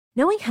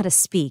Knowing how to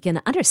speak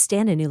and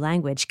understand a new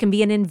language can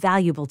be an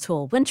invaluable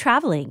tool when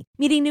traveling,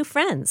 meeting new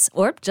friends,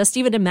 or just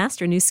even to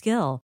master a new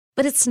skill.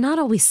 But it's not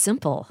always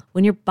simple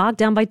when you're bogged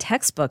down by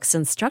textbooks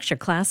and structured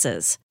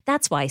classes.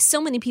 That's why so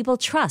many people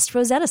trust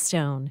Rosetta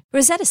Stone.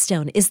 Rosetta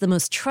Stone is the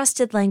most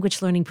trusted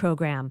language learning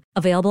program,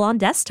 available on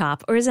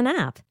desktop or as an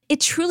app. It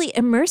truly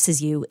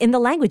immerses you in the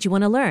language you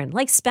want to learn,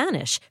 like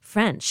Spanish,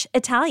 French,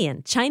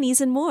 Italian,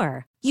 Chinese, and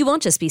more. You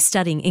won't just be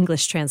studying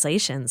English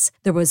translations.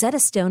 The Rosetta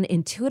Stone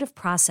intuitive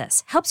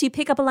process helps you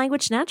pick up a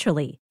language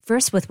naturally,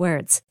 first with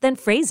words, then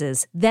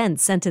phrases, then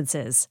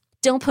sentences.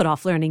 Don't put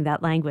off learning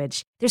that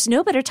language. There's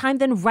no better time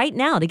than right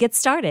now to get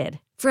started.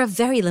 For a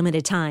very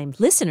limited time,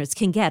 listeners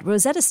can get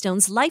Rosetta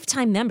Stone's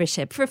lifetime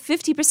membership for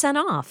 50%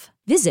 off.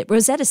 Visit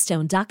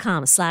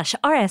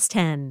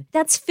rosettastone.com/rs10.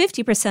 That's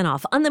 50%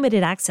 off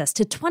unlimited access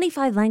to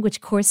 25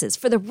 language courses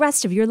for the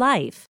rest of your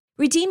life.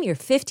 Redeem your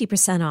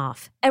 50%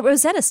 off at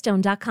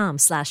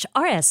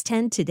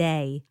rosettastone.com/rs10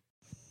 today.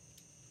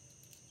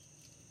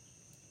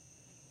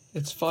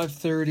 It's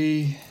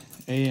 5:30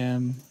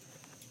 a.m.,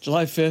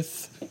 July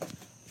 5th.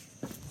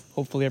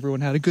 Hopefully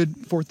everyone had a good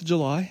 4th of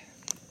July.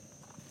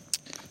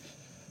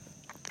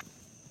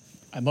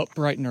 I'm up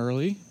bright and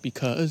early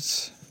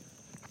because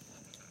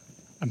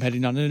I'm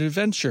heading on an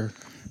adventure.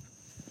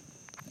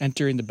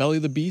 Entering the belly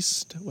of the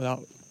beast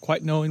without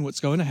quite knowing what's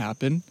going to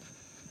happen.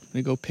 I'm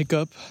going to go pick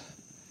up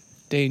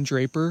Dane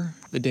Draper,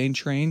 the Dane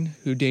Train,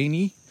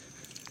 Houdini.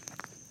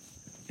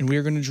 And we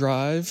are going to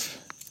drive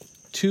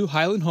to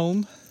Highland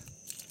Home,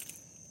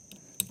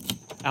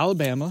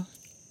 Alabama.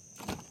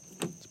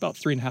 It's about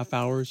 3.5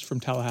 hours from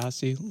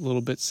Tallahassee, a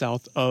little bit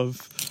south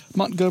of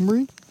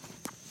Montgomery,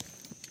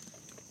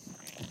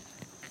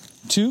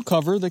 to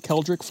cover the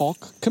Keldrick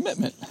Falk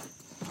commitment.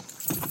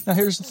 Now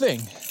here's the thing.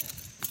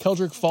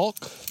 Keldrick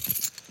Falk,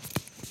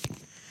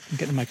 I'm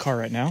getting in my car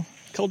right now.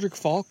 Keldrick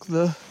Falk,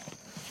 the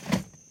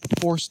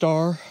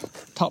 4-star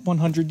top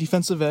 100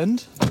 defensive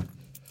end,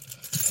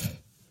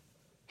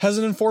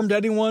 hasn't informed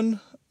anyone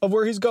of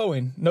where he's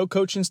going. No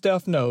coaching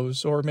staff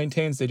knows or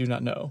maintains they do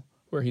not know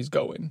where he's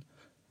going.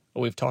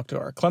 We've talked to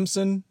our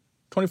Clemson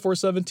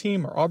 24/7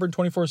 team, our Auburn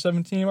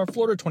 24/7 team, our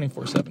Florida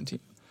 24/7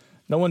 team.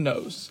 No one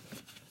knows.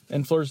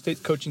 And Florida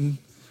State's coaching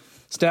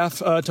staff,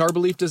 to our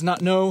belief, does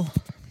not know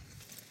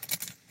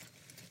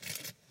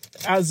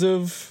as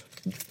of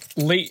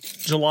late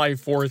July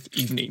 4th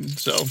evening.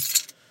 So,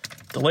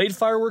 delayed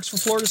fireworks for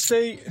Florida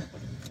State.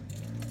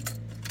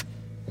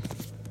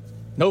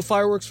 No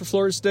fireworks for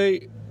Florida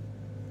State.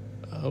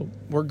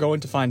 We're going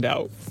to find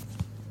out.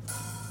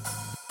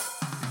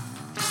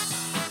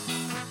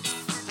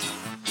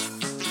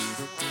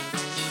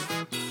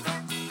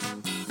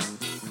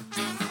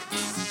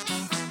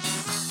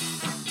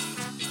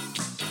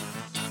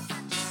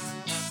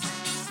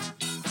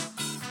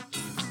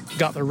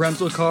 Got the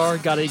rental car,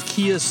 got a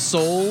Kia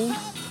Soul.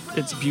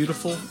 It's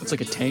beautiful. It's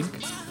like a tank.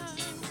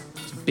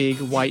 It's a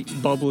big,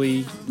 white,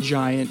 bubbly,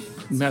 giant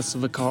mess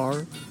of a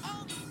car.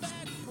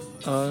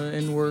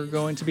 And we're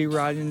going to be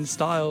riding in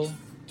style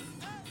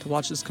to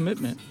watch this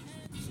commitment.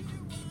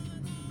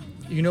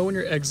 You know when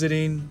you're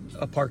exiting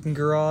a parking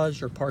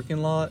garage or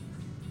parking lot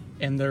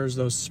and there's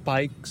those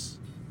spikes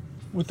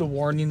with the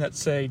warning that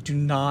say, do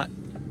not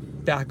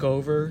back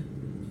over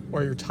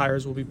or your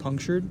tires will be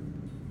punctured?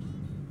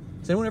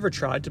 Has anyone ever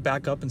tried to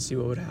back up and see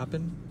what would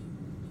happen?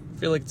 I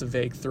feel like it's a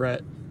vague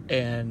threat,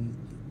 and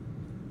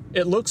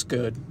it looks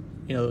good,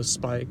 you know, those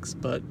spikes,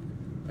 but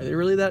are they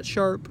really that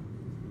sharp?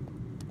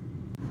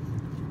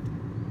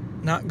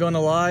 Not gonna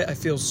lie, I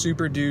feel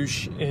super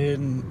douche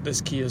in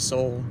this Kia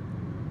Soul.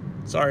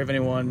 Sorry if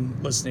anyone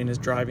listening is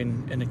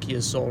driving in a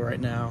Kia Soul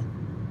right now.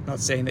 I'm not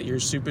saying that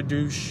you're super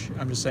douche,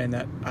 I'm just saying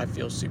that I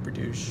feel super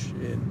douche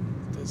in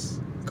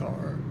this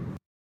car.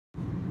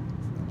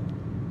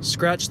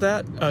 Scratch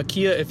that.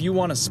 Kia, if you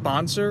want a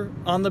sponsor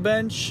on the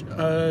bench,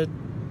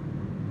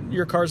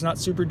 your car's not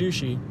super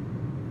douchey.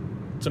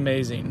 It's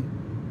amazing.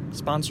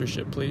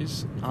 Sponsorship,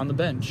 please, on the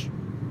bench.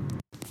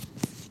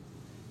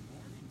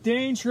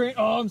 Dane Train.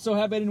 Oh, I'm so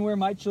happy I didn't wear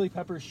my Chili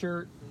Pepper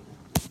shirt.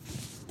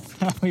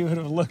 We would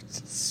have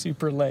looked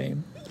super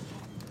lame.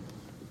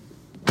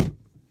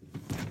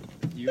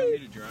 You want me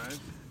to drive?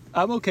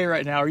 I'm okay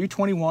right now. Are you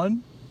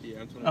 21?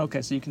 Yeah, I'm 21.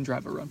 Okay, so you can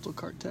drive a rental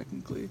car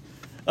technically.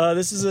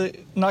 This is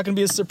not going to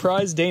be a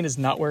surprise. Dane is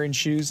not wearing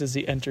shoes as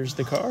he enters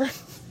the car.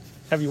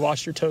 Have you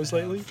washed your toes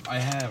lately? I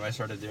have. I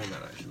started doing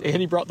that, actually. And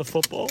he brought the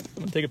football. I'm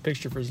going to take a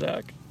picture for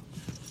Zach.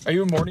 Are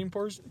you a morning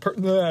person?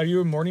 Are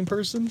you a morning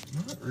person?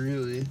 Not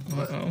really,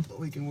 but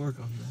we can work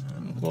on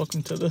that.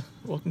 Welcome to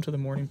the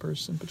morning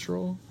person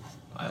patrol.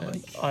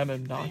 I'm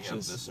obnoxious. Being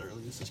up this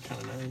early. This is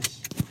kind of nice.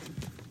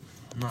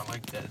 I'm not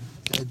like dead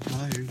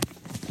tired.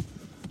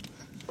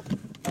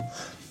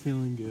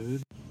 Feeling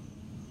good.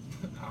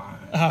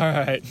 All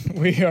right,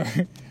 we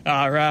are.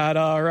 All right.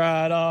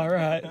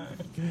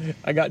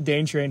 I got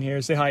Dane Train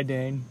here. Say hi,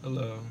 Dane.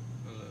 Hello,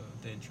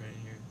 Dane Train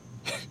here.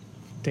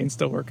 Dane's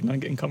still working on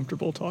getting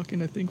comfortable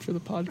talking, I think, for the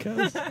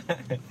podcast.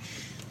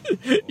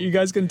 You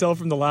guys can tell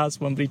from the last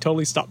one, but he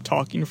totally stopped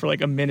talking for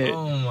like a minute.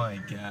 Oh my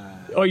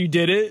god. Oh, you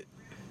did it?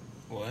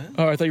 What?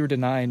 Oh, I thought you were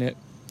denying it.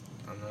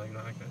 I'm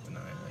not going to deny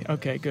it.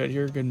 Okay, good.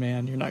 You're a good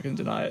man. You're not going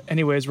to deny it.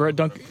 Anyways, we're at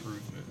Dunkin'.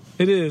 Improvement.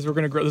 It is. We're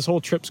going to grow. This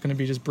whole trip's going to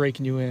be just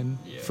breaking you in,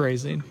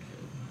 phrasing.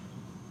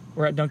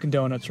 We're at Dunkin'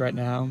 Donuts right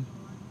now.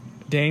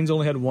 Dane's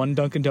only had one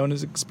Dunkin'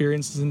 Donuts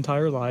experience his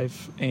entire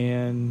life,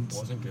 and It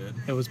wasn't good.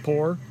 it was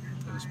poor.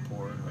 It was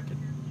poor. I could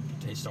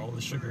taste all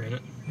the sugar in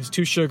it. It was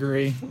too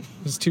sugary.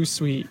 It was too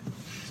sweet.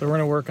 So we're going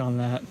to work on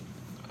that.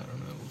 I don't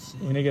know. We'll see.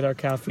 We're going to get our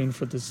caffeine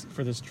for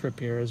this trip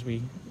here as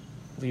we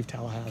leave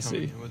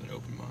Tallahassee. Coming in with an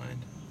open mind.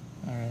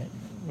 All right.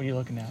 What are you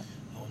looking at?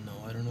 Oh, no.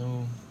 I don't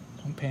know.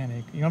 Don't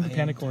panic. You don't have a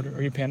panic order.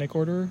 Are you a panic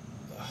order?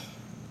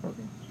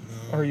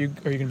 Or are you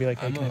going to be like,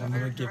 hey, I'm can I have a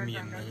going minute? to give me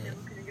a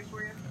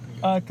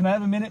minute. Can I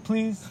have a minute,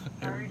 please?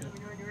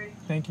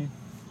 Thank you.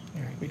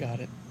 All right, we got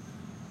it.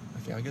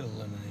 Okay, I'll get a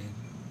lemonade.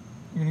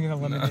 You're going to get a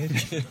lemonade?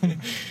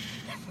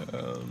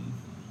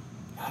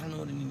 I don't know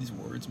what any of these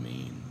words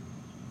mean.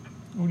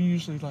 What do you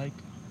usually like?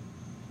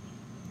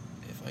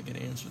 If I could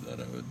answer that,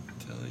 I would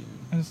tell you.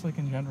 I just like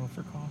in general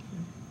for coffee.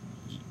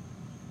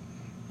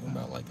 What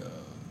about like a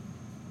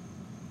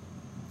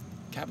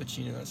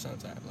cappuccino? That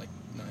sounds like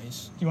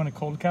nice. Do you want a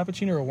cold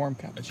cappuccino or a warm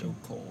I'd cappuccino? go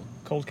cold.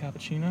 Cold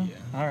cappuccino? Yeah.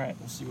 All right.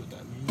 We'll see what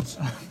that means.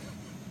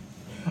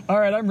 All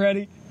right, I'm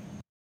ready.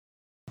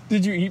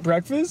 Did you eat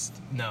breakfast?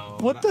 No.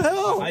 What the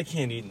hell? I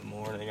can't eat in the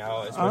morning.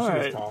 Especially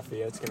Alright. with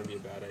coffee. That's going to be a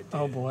bad idea.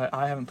 Oh boy,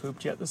 I haven't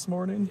pooped yet this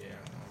morning. Yeah,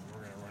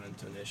 we're going to run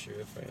into an issue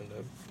if I end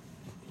up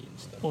eating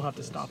stuff. We'll like have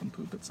to this. stop and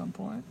poop at some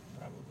point.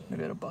 Probably.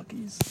 Maybe at a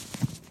Buc-ee's.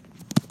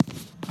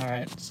 All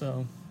right,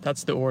 so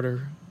that's the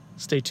order.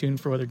 Stay tuned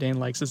for whether Dane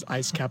likes his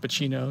iced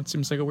cappuccino. It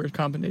seems like a weird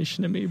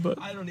combination to me,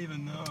 but I don't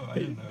even know. I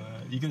didn't know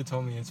that. You could have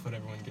told me it's what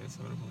everyone gets.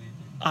 I would have believed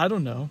you. I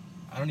don't know.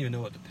 I don't even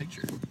know what to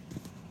picture.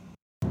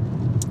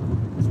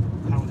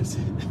 How is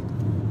it?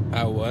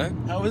 What?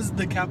 How is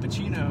the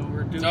cappuccino?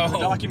 We're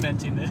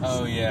documenting this.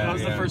 Oh, yeah, That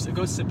was the yeah. first.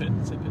 Go sip it.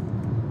 Sip it.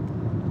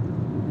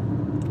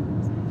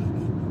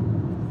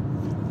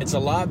 It's a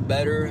lot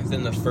better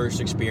than the first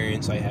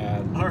experience I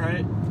had. All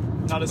right.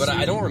 Not as But sweet.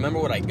 I don't remember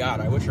what I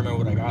got. I wish I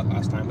remember what I got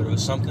last time, but it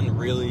was something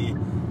really,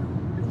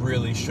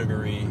 really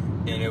sugary,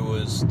 and it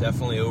was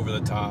definitely over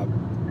the top,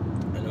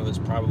 and it was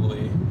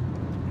probably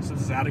This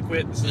is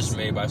adequate. This just is,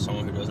 made by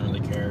someone who doesn't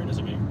really care and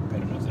doesn't get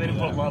paid enough to they do didn't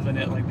put that. love in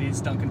it like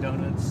these Dunkin'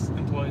 Donuts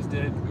employees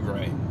did.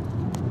 Right.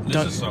 This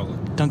Dun- is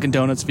solid. Dunkin'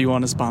 Donuts, if you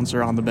want to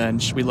sponsor On the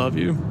Bench, we love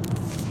you.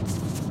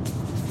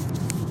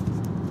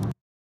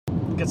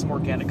 Get some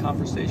organic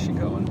conversation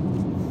going.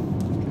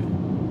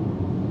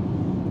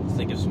 Let's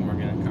think of some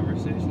organic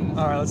conversations.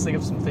 All right, let's think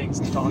of some things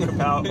to talk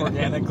about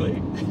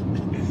organically.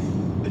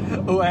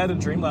 Oh, I had a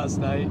dream last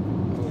night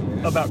Oh,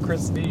 yeah. about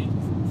Chris V.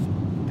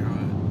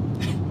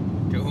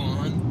 God. Go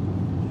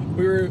on.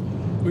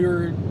 We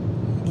were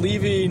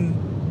leaving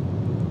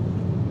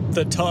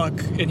the Tuck,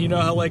 and you know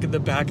how like in the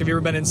back, have you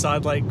ever been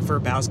inside like for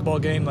a basketball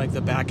game, like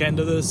the back end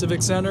of the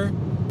Civic Center?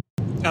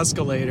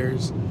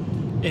 Escalators,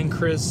 and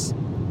Chris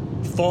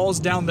falls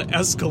down the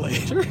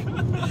escalator.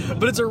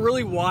 But it's a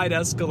really wide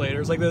escalator.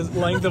 It's like the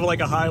length of like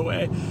a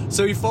highway.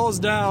 So he falls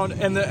down,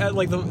 and the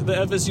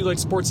FSU like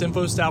sports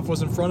info staff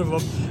was in front of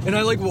him, and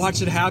I like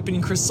watch it happen,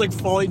 and Chris is like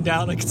falling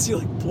down. I could see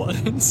like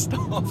blood and stuff.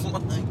 Oh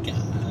my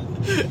god.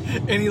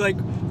 And he like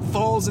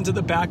falls into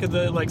the back of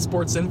the like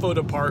sports info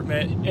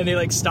department, and they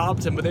like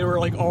stopped him, but they were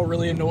like all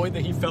really annoyed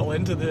that he fell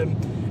into them.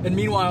 And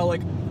meanwhile,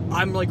 like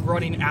I'm like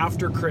running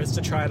after Chris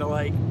to try to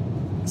like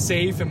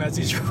save him as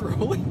he's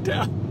rolling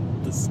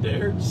down the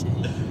stairs.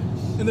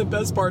 And the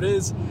best part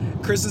is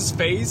Chris's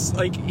face,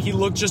 like he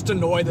looked just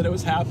annoyed that it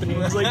was happening. It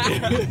was like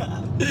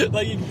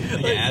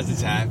As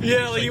it's happening.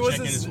 Yeah, he's, like he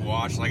wasn't checking his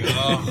watch, like,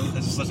 oh,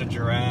 this is such a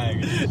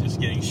drag. He's just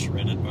getting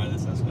shredded by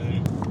this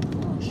escalator.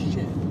 Oh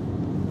shit.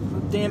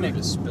 Damn it.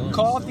 Just spilling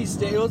Coffee so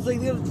stay. It was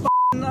like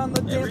on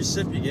the damn. Every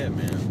sip you get,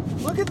 man.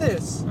 Look at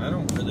this. I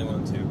don't really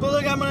want to. But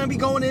like I'm gonna be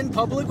going in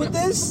public with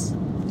this?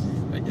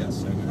 I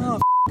guess so,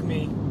 man. Oh,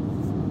 me.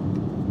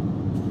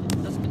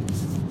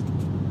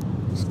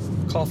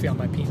 Coffee on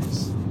my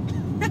penis.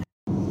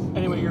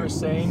 Anyway, you were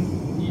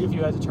saying if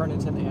you had to turn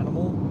into an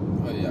animal?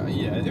 Oh,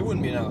 yeah, it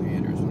wouldn't be an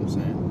alligator is what I'm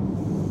saying.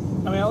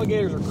 I mean,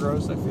 alligators are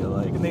gross, I feel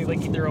like. And they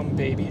like eat their own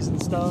babies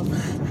and stuff.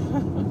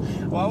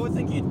 Well, I would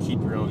think you'd keep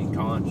your own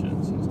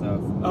conscience and stuff.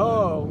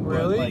 Oh,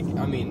 really? But, like,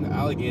 I mean,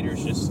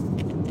 alligators just,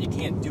 you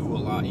can't do a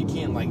lot. You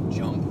can't, like,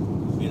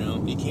 jump, you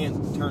know? You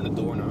can't turn the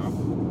doorknob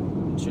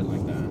and shit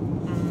like that.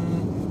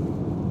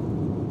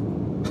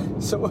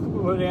 So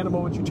what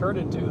animal would you turn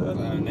into then?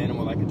 An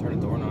animal that can turn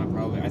a doorknob,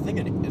 probably. I think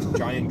a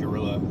giant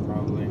gorilla,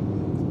 probably.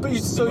 But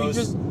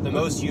The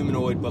most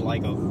humanoid, but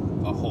like a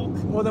Hulk.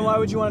 Well, then why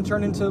would you want to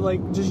turn into like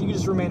you could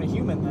just remain a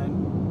human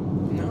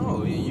then?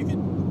 No, you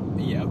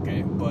could. Yeah,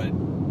 okay, but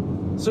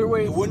So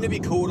wait, wouldn't it be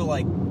cool to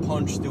like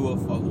punch through a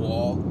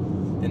wall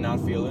and not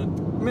feel it? I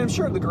mean, I'm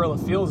sure the gorilla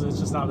feels it, it's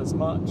just not as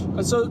much.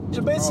 So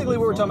basically,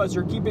 what we're talking about is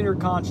you're keeping your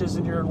conscious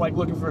and you're like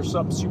looking for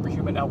some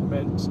superhuman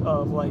element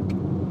of like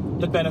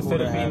the benefit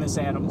of being this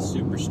animal.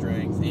 Super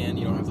strength, and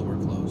you don't have to wear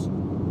clothes.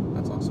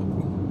 That's also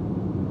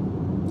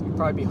cool.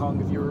 probably be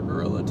hung if you were a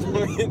gorilla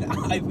too.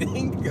 I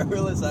think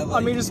gorillas have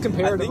like... I mean, just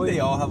comparatively. I think they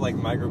all have like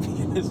micro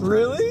penises.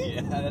 Really?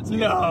 Yeah, that's a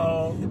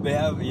No. good thing. They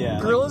have, yeah.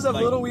 Gorillas have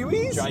like little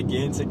wee-wees?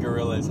 Gigantic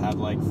gorillas have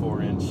like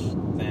 4-inch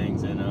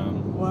things, and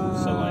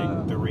Wow. so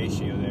like the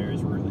ratio there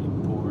is really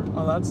poor.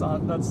 Oh, that's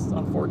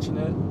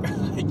unfortunate.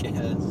 I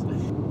guess.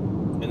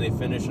 And they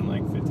finish in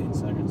like 15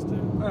 seconds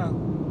too. Yeah.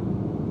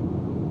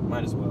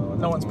 Might as well.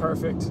 No one's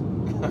perfect.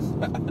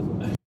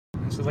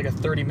 So it's like a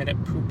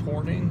 30-minute poop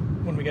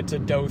warning. When we get to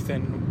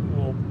Dothan,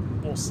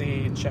 we'll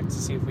see and check to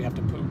see if we have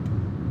to poop.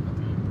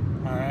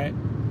 Okay. All right.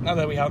 Now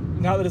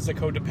that it's a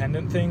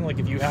codependent thing, like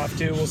if you have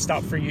to, we'll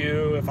stop for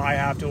you. If I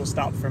have to, we'll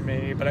stop for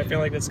me. But I feel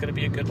like that's going to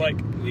be a good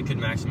We could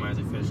maximize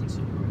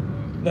efficiency.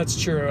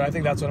 That's true. I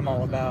think that's what I'm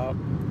all about.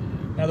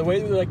 Now the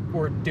way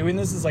we're doing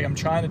this is like I'm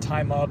trying to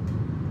time up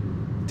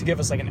to give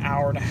us like an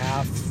hour and a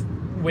half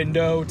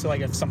window to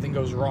like if something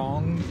goes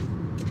wrong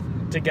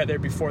to get there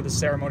before the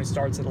ceremony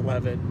starts at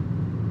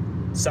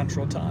 11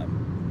 Central Time.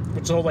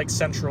 Which the whole like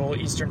Central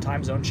Eastern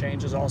time zone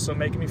change is also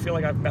making me feel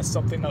like I've messed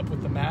something up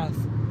with the math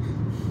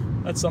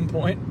at some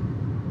point.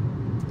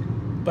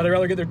 But I'd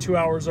rather get there 2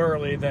 hours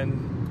early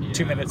than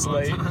 2 minutes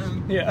late.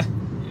 Time. Yeah.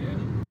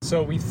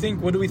 So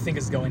what do we think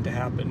is going to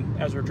happen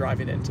as we're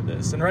driving into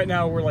this? And right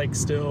now we're like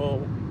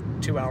still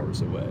 2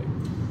 hours away.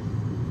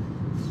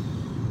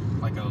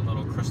 Like a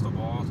little crystal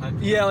ball type?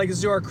 Yeah, like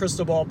let's do our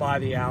crystal ball by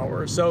the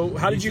hour. So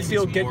how did you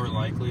feel? It's more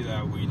likely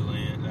that we go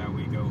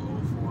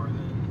 0-4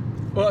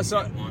 than Well,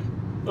 so 1.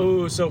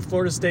 So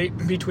Florida State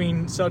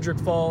between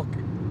Keldrick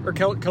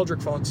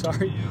Falk,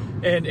 sorry,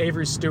 and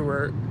Avery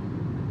Stewart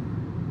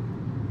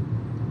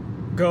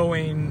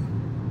going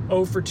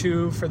 0 for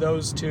 2 for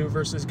those two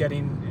versus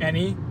getting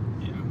any.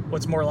 Yeah.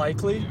 What's more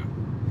likely? Yeah.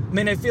 I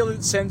mean, I feel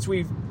that since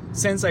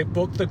I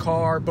booked the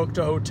car, booked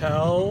a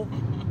hotel.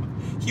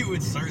 You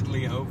would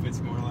certainly hope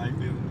it's more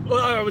likely. Well,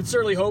 I would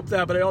certainly hope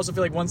that, but I also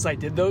feel like once I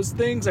did those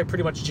things, I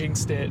pretty much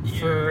jinxed it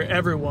for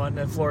everyone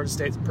at Florida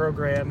State's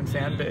program and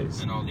fan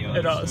base. And all the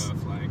other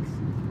stuff, like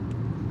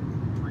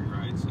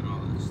pre-rides and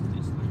all these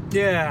things.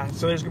 Yeah,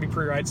 so there's going to be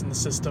pre-rides in the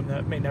system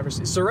that may never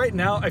see. So right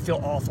now, I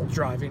feel awful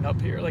driving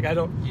up here. Like, I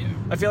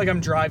feel like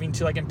I'm driving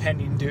to, like,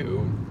 impending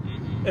doom.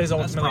 Mm-hmm. Is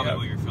That's ultimately probably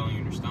what you're feeling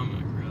in your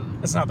stomach, really.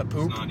 It's not the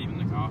poop. It's not even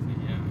the coffee,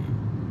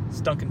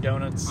 It's Dunkin'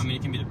 Donuts. I mean,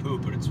 it can be the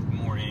poop, but it's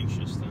more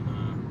anxious than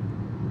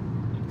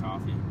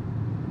coffee.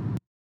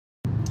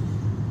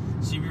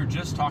 See, we were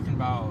just talking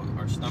about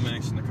our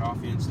stomachs and the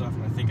coffee and stuff,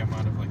 and I think I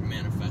might have, like,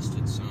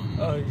 manifested some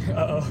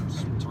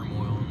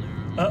turmoil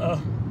in there.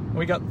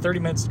 We got 30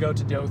 minutes to go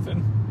to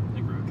Dothan. I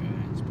think we're okay.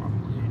 It's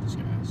probably a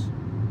disguise.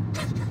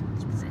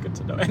 It's good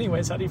to know.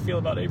 Anyways, how do you feel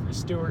about Avery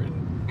Stewart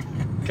and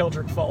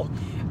Keldrick Falk?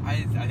 I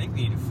think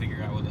we need to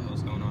figure out what the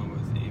hell's going on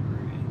with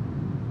Avery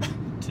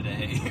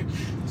today,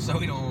 so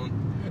we don't...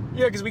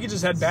 Yeah, because we could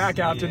just head back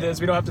after this.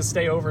 We don't have to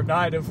stay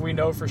overnight if we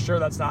know for sure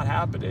that's not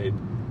happening.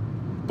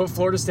 But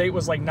Florida State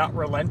was like not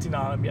relenting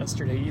on him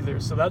yesterday either.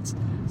 So that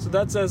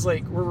says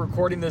like we're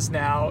recording this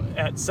now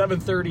at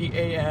 7:30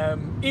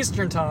 a.m.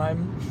 Eastern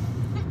time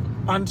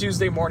on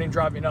Tuesday morning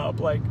driving up.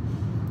 Like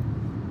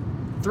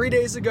 3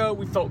 days ago,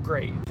 we felt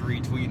great.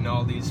 Retweeting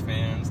all these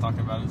fans talking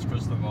about his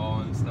crystal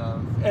ball and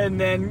stuff. And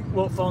then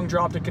Wilt Fong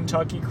dropped a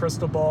Kentucky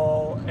crystal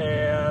ball,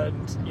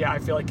 and yeah, I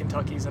feel like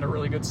Kentucky's in a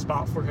really good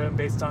spot for him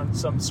based on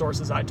some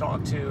sources I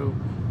talked to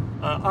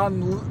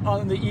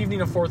on the evening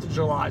of 4th of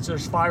July. So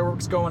there's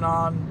fireworks going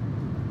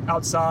on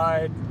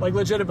outside, like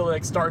legitimately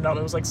like starting up.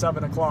 It was like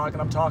 7 o'clock,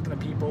 and I'm talking to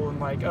people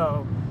and like,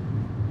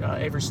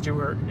 Avery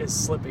Stewart is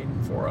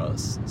slipping for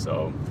us.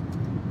 So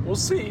we'll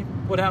see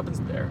what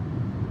happens there.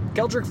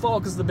 Keldrick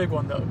Falk is the big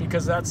one, though,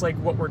 because that's, like,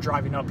 what we're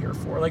driving up here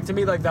for. Like, to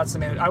me, like, that's the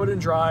man. I wouldn't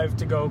drive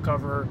to go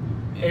cover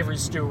Avery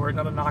Stewart,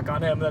 not a knock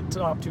on him. That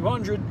top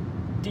 200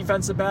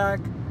 defensive back,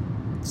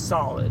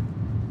 solid.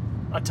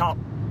 A top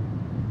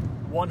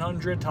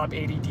 100, top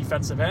 80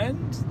 defensive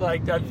end,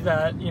 like,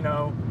 that you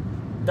know,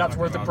 that's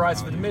worth the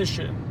price of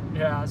admission.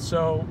 Yeah,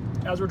 so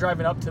as we're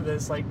driving up to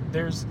this, like,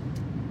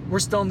 we're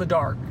still in the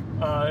dark.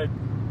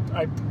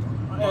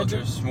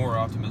 There's more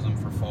optimism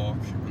for Falk,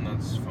 and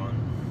that's fun.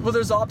 Well,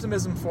 there's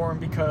optimism for him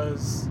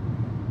because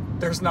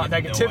there's not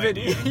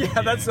negativity.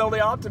 No that's the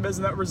only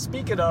optimism that we're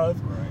speaking of,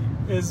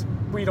 is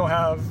we don't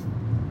have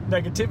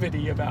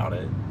negativity about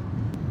it.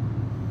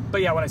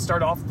 But yeah, when I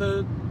start off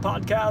the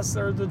podcast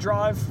or the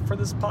drive for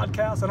this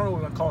podcast, I don't know what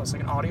we want to call this,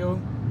 like an audio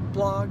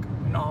blog,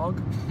 an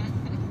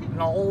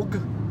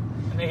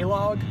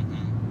A-log.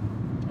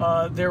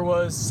 There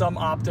was some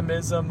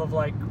optimism of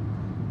like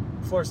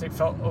Florida State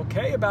felt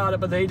okay about it,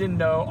 but they didn't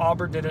know,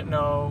 Auburn didn't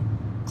know,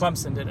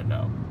 Clemson didn't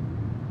know.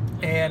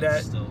 And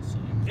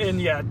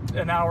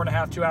an hour and a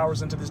half, 2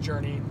 hours into this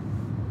journey,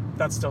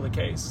 that's still the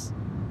case.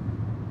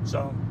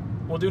 So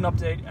we'll do an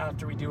update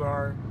after we do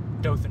our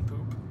Dothan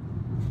poop.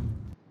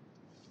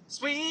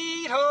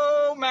 Sweet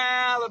home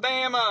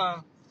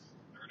Alabama,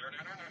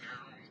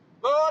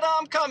 Lord,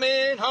 I'm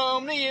coming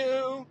home to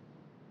you.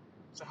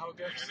 Is that how it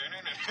goes?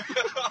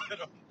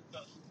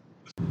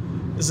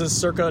 This is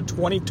circa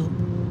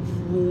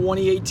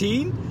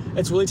 2018.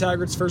 It's Willie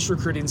Taggart's first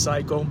recruiting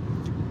cycle.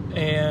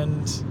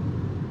 and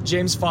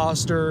James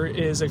Foster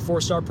is a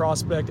 4-star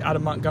prospect out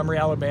of Montgomery,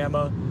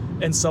 Alabama,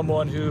 and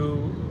someone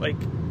who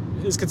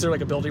is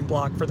considered a building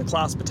block for the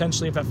class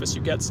potentially if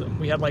FSU gets him.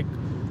 We had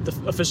the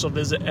official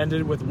visit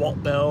ended with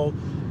Walt Bell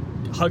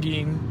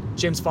hugging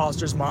James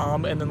Foster's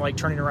mom and then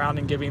turning around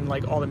and giving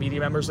all the media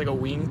members a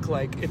wink,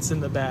 it's in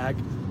the bag.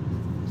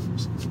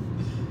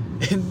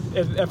 and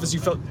FSU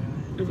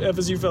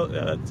felt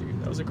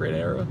that was a great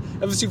era.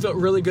 FSU felt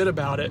really good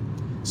about it.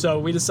 So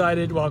we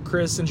decided, while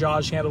Chris and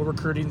Josh handled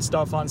recruiting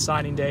stuff on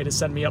signing day, to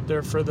send me up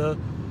there for that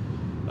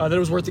it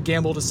was worth the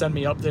gamble to send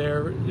me up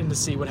there and to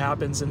see what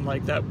happens, and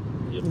that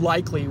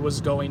likely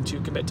was going to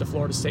commit to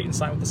Florida State and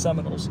sign with the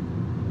Seminoles.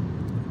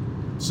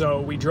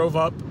 So I drove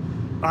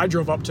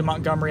up to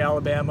Montgomery,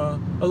 Alabama,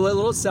 a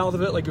little south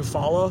of it,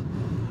 Eufaula,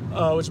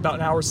 which is about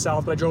an hour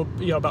south, but I drove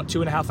about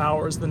 2.5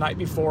 hours the night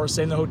before,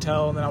 stayed in the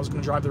hotel, and then I was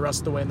going to drive the rest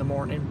of the way in the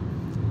morning.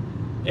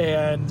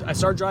 And I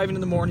started driving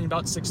in the morning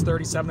about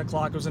 6:30, 7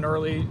 o'clock. It was an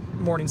early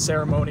morning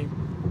ceremony.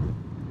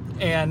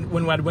 And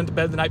when I went to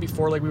bed the night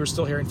before, we were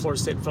still hearing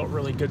Florida State felt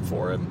really good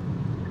for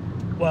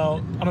him.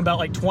 Well, I'm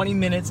about 20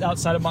 minutes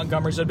outside of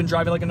Montgomery, so I'd been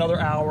driving another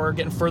hour,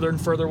 getting further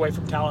and further away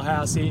from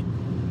Tallahassee.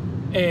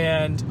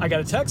 And I got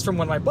a text from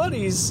one of my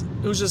buddies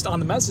who was just on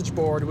the message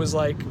board. It was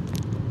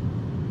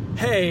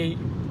hey,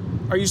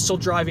 are you still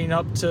driving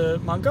up to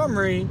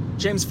Montgomery?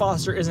 James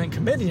Foster isn't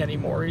committing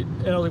anymore.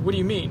 And I was what do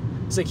you mean?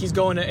 It's he's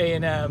going to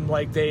A&M,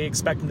 they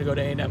expect him to go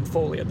to A&M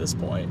fully at this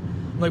point.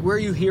 I'm where are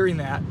you hearing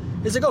that?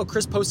 He's oh,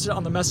 Chris posted it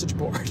on the message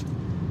board.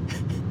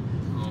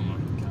 Oh my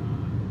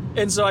God.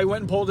 And so I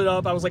went and pulled it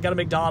up. I was at a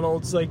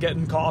McDonald's,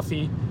 getting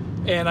coffee.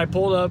 And I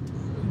pulled up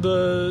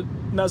the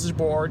message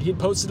board. He'd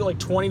posted it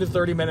 20 to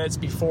 30 minutes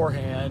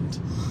beforehand.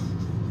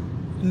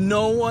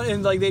 No one,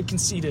 and they'd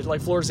conceded,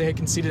 Florida State had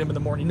conceded him in the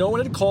morning. No one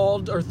had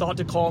called or thought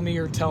to call me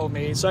or tell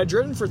me. So I'd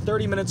driven for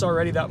 30 minutes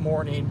already that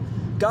morning.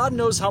 God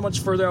knows how much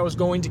further I was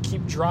going to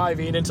keep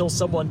driving until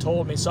someone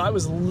told me. So I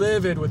was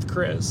livid with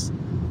Chris.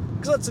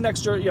 Because that's an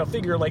extra,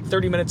 figure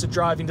 30 minutes of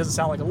driving doesn't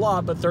sound like a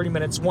lot, but 30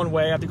 minutes one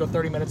way, I have to go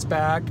 30 minutes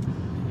back.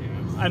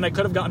 Yeah. And I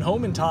could have gotten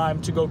home in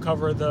time to go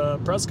cover the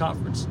press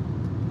conference.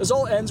 This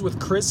all ends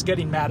with Chris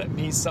getting mad at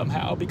me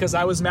somehow because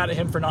I was mad at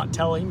him for not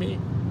telling me.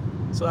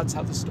 So that's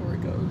how the story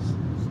goes.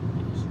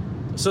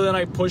 So then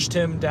I pushed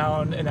him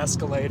down an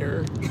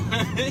escalator.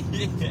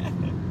 Yeah.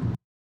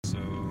 So,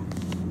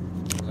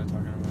 what was I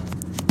talking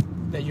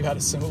about? That you had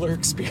a similar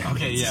experience.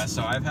 Okay, yeah.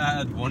 So I've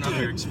had one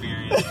other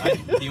experience.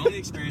 The only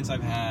experience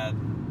I've had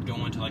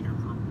going to a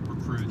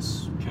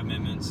recruits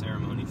commitment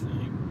ceremony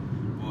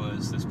thing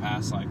was this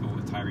past cycle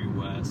with Tyree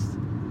West,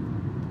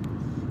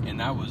 and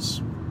that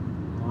was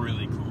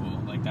really cool.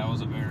 That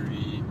was a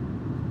very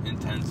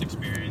intense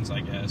experience,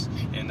 I guess,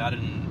 and that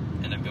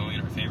didn't end up going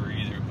in our favor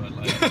either. But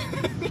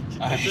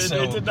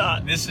it did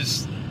not. This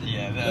is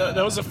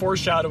that was a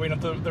foreshadowing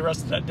of the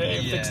rest of that day.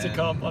 Yeah. Things to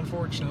come,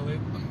 unfortunately.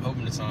 I'm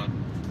hoping it's not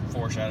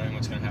foreshadowing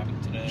what's going to happen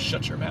today.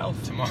 Shut your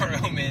mouth.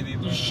 Tomorrow, maybe.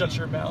 But, shut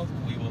your mouth.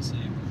 We will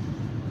see.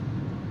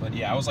 But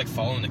yeah, I was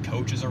following the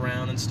coaches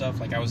around and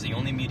stuff. I was the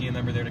only media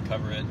member there to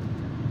cover it,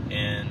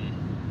 and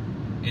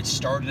it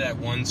started at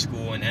one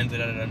school and ended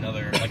at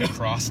another,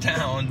 across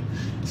town.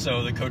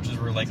 So the coaches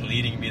were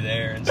leading me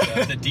there and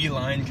stuff. The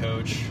D-line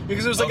coach,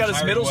 because it was at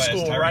his middle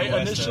school, right?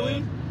 West,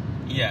 initially.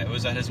 Yeah, it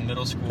was at his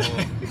middle school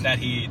that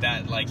he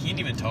didn't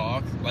even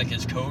talk.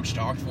 His coach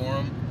talked for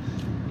him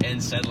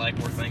and said we're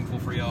thankful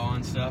for y'all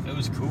and stuff. It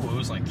was cool. It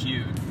was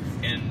cute.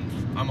 And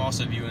I'm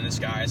also viewing this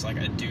guy as a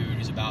dude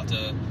who's about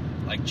to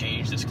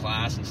change this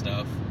class and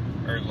stuff,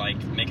 or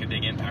make a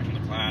big impact on the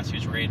class. He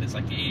was rated as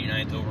the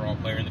 89th overall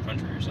player in the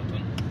country or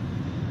something.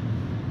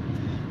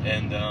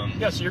 And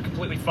so you're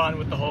completely fine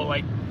with the whole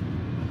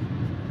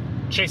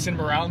chasing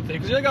him around thing,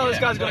 because you're this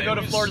guy's gonna go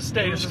to Florida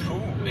State. It was cool.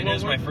 And it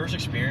was my first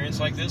experience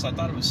like this. I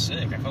thought it was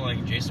sick. I felt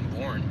like Jason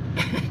Bourne.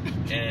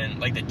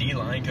 And the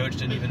D-line coach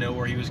didn't even know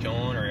where he was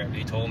going, or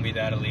he told me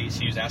that at least.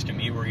 He was asking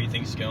me where he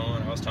thinks he's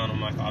going. I was telling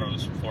him I thought it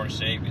was Florida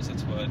State because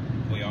that's what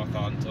we all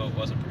thought until it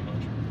wasn't, pretty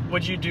much.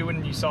 What'd you do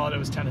when you saw that it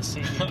was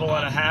Tennessee? Did you pull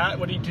out a hat?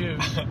 What did you do?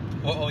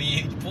 Well,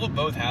 he pulled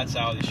both hats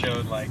out. He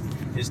showed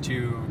his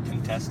two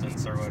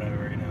contestants or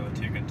whatever,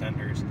 the two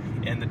contenders.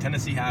 And the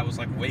Tennessee hat was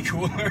way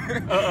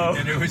cooler. Uh-oh.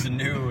 And it was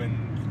new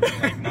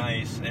and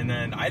nice. And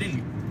then I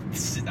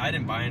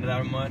didn't buy into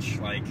that much.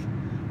 I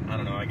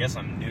don't know. I guess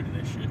I'm new to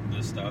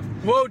this stuff.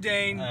 Whoa,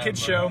 Dane,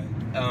 kids show.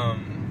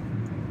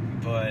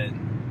 But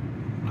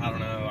I don't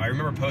know. I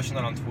remember posting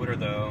that on Twitter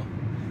though,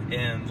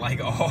 and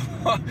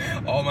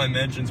all my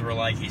mentions were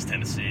he's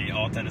Tennessee,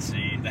 all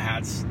Tennessee. The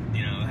hats, the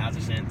hats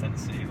are saying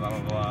Tennessee, blah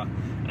blah blah.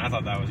 And I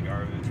thought that was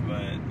garbage.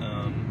 But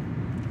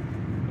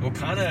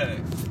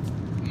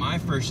my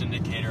first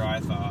indicator I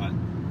thought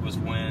was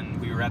when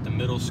we were at the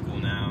middle school.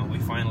 Now we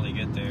finally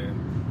get there,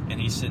 and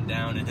he's sitting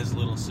down, and his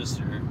little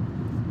sister,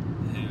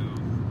 who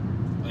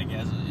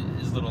has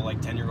his little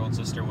 10-year-old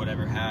sister,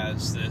 whatever,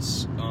 has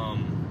this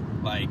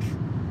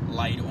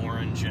light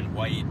orange and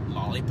white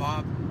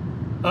lollipop,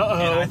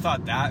 Uh-oh. And I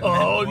thought that.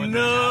 Oh, meant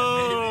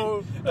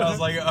no. that, I was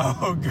like,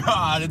 oh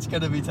God, it's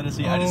gonna be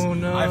Tennessee.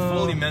 I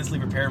fully mentally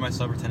prepared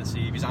myself for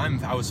Tennessee because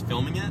I was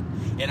filming it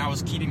and I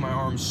was keeping my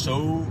arms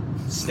so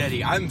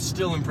steady. I'm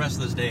still impressed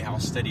to this day how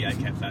steady I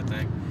kept that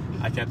thing.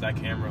 I kept that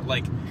camera.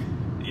 Like,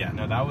 yeah,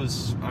 no,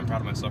 I'm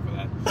proud of myself for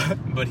that.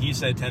 But he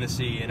said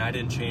Tennessee and I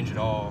didn't change at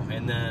all.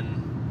 And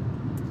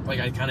then, like,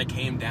 I kind of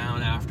came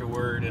down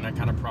afterward and I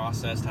kind of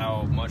processed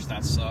how much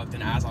that sucked.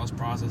 And as I was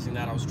processing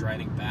that, I was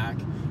driving back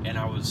and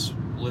I was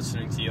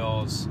listening to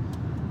y'all's,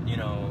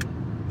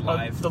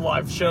 the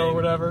live show or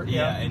whatever.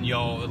 Yeah, and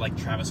y'all, like,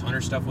 Travis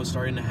Hunter stuff was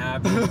starting to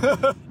happen.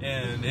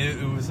 And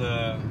it was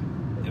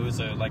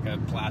like a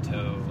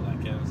plateau.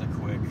 Like, it was a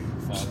quick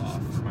fall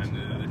off for my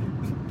mood.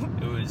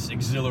 It was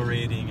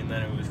exhilarating, and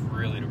then it was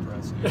really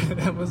depressing.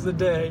 That was the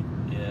day.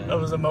 Yeah. That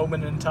was a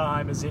moment in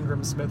time, as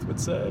Ingram Smith would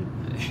say.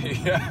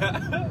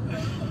 Yeah.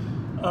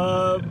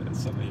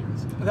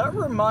 That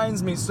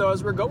reminds me, so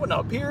as we're going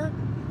up here,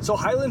 so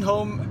Highland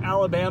Home,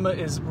 Alabama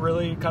is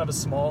really kind of a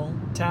small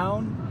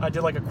town. I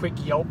did like a quick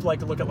Yelp,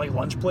 like look at like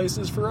lunch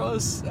places for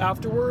us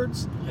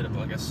afterwards. Hit up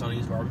like a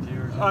Sonny's barbecue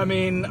or something. I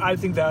mean, I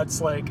think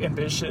that's like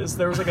ambitious.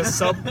 There was like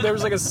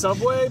a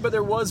Subway, but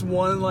there was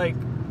one like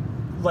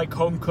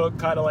home cooked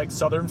kind of like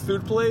southern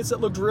food place that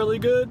looked really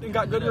good and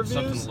got good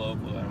reviews.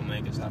 Something local that'll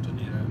make us have to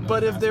need it.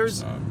 But if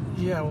there's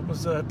what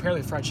was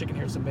apparently fried chicken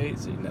here is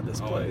amazing at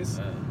this place.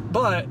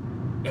 But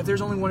if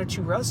there's only one or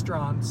two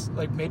restaurants,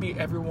 like maybe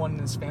everyone in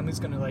his family's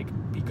gonna like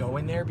be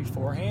going there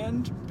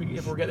beforehand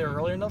if we'll get there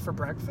early enough for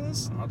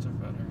breakfast. Odds are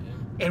better,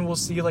 yeah. And we'll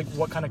see like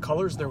what kind of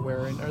colors they're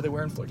wearing. Are they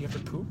wearing? Do you have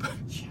to poop?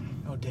 Yeah.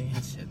 Oh dang!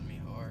 It's hitting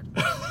me hard.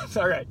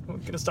 All right, we're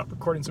gonna stop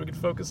recording so we can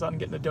focus on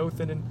getting a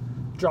Dothan and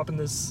dropping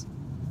this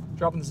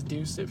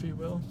deuce, if you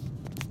will.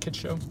 Kid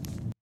show.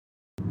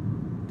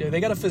 Yeah, they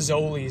got a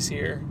Fazoli's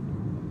here.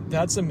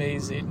 That's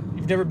amazing.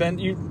 You've never been.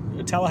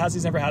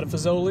 Tallahassee's never had a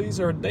Fazoli's,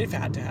 or they've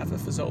had to have a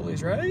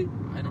Fazoli's, right?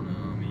 I don't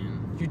know. I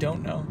mean, you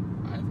don't know.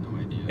 I have no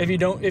idea. If you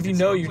know,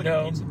 you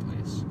know. A pizza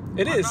place.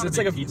 It is. It's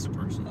like a pizza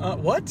person.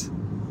 What?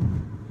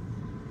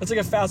 It's like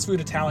a fast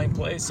food Italian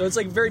place, so it's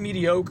like very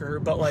mediocre.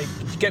 But like,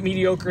 you get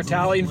mediocre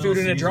Italian food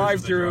in a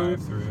drive-through.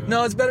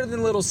 No, it's better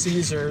than Little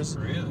Caesars.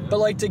 Really? But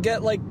like to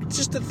get like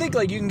just to think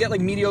like you can get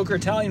like mediocre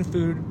Italian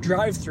food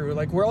drive-through.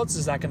 Like where else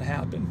is that going to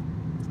happen?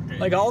 Okay,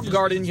 like Olive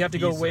Garden, you have to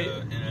go wait.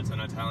 And it's an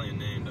Italian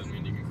name doesn't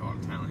mean you can call it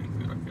Italian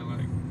food. I feel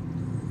like.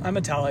 I'm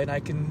Italian. I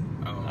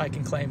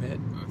can claim it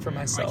for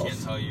myself. I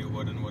can't tell you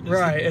what and what.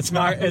 Right. It's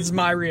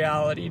my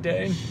reality,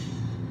 Dane.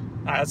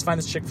 All right, let's find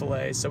this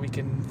Chick-fil-A so we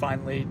can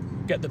finally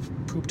get the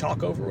poop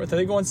talk over with. I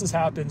think once this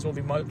happens, we'll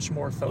be much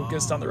more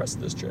focused on the rest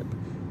of this trip.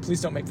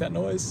 Please don't make that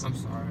noise. I'm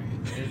sorry.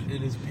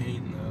 It is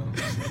pain, though.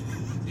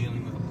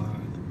 Dealing with a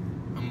lot.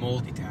 I'm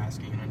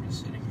multitasking and I'm just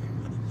sitting here.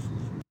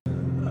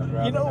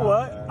 You know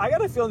what? I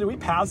got a feeling, did we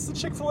pass the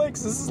Chick-fil-A?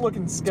 Because this is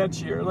looking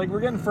sketchier. Like, we're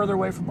getting further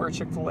away from where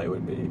Chick-fil-A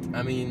would be.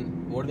 I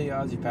mean, what are the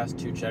odds you pass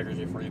 2 Checkers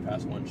before you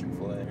pass 1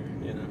 Chick-fil-A,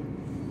 you know?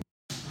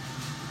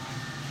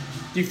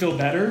 Do you feel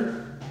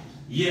better?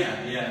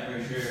 Yeah,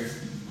 for sure.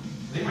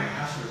 I think my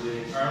ass are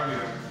bleeding. Alright, we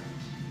are.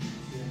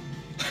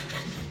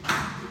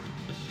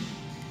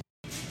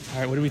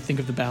 Alright, what do we think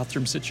of the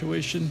bathroom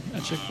situation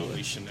at Chick-fil-A?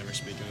 We should never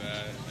speak of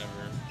that,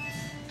 ever.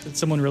 Did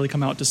someone really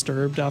come out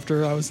disturbed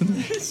after I was in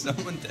there?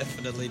 Someone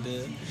definitely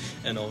did.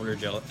 An older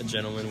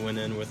gentleman went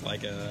in with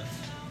like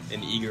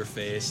an eager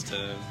face to,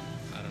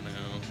 I don't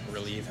know,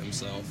 relieve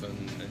himself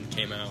and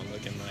came out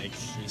looking like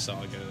he saw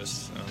a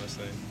ghost,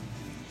 honestly.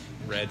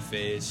 Red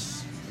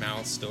face,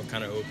 mouth still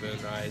kind of open,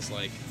 eyes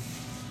like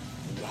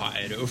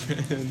wide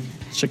open.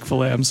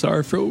 Chick-fil-A, I'm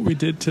sorry for what we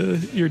did to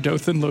your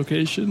Dothan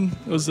location.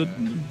 It was a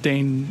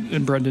Dane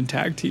and Brendan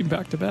tag team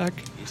back to back.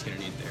 He's gonna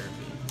need therapy.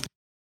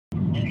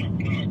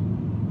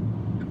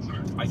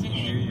 I can't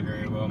hear you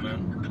very well,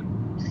 man.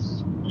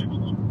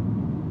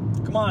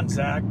 Come on,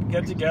 Zach,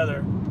 get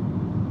together.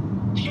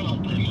 Shut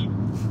up, Brendan.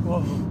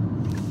 Whoa.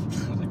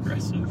 That was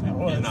aggressive. That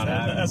was.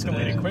 That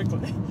escalated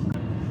quickly.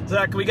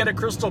 Zach, can we get a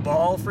crystal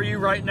ball for you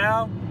right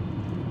now? I'm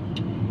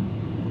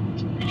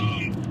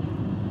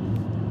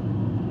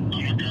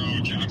gonna go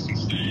Jackson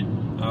State.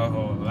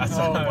 Oh, that's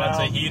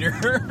a heater.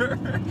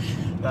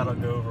 That'll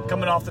go over well.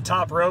 Coming off the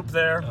top rope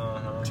there.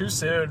 Uh-huh. Too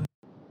soon.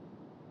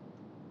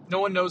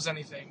 No one knows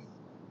anything.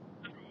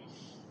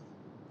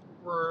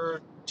 We're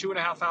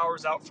 2.5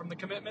 hours out from the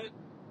commitment.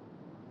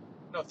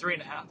 No,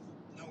 3.5.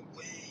 No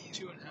way.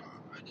 2.5.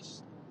 I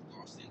just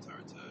lost the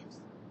entire text.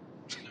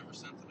 I never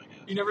sent it, I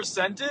guess. You never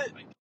sent it?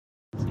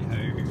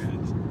 Yeah, you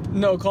guys.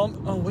 No, call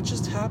him. Oh, what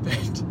just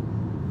happened?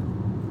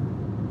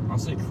 I'll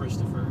say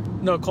Christopher.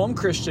 No, call him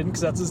Christian,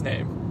 because that's his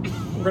name.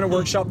 We're going to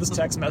workshop this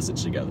text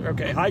message together.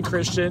 Okay, hi,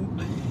 Christian.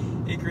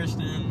 Hey,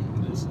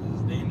 Christian. This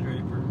is Dane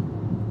Draper.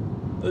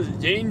 This is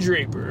Dane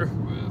Draper.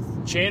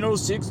 With Channel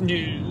 6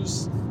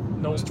 News.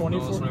 Knowles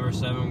 24. Knowles number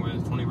 7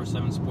 with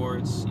 24/7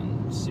 Sports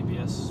and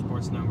CBS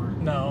Sports Network.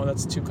 No,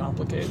 that's too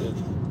complicated.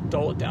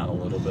 Dull it down a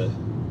little bit.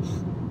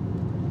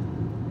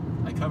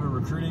 I cover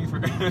recruiting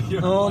for...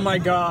 Oh my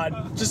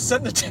god. Just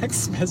send the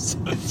text message.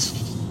 It's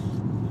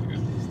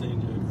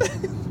Dane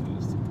Draper.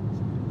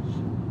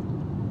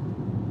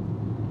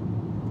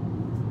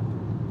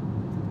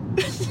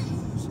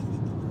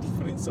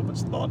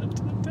 responded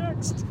to the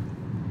text.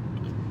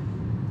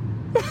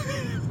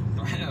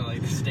 I know,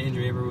 like this Dane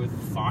Draper with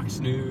Fox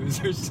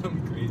News or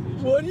some crazy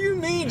shit. What do you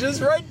mean?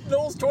 Just write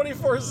Knowles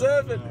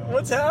 24/7.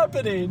 What's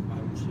happening?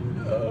 I'm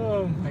kidding.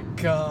 Oh my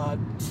God.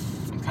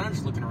 I'm kind of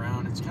just looking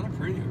around. It's kind of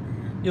pretty over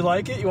here. You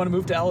like it? You want to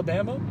move to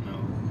Alabama?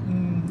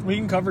 No. We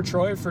can cover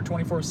Troy for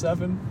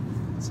 24/7.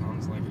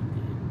 Sounds like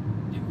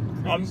it'd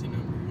be crazy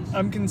numbers.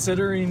 I'm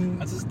considering.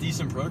 That's a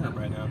decent program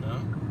right now, no?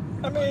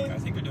 I mean, I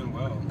think they're doing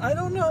well. I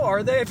don't know.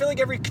 Are they? I feel like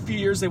every few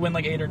years they win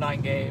like 8 or 9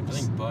 I games.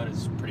 think Bud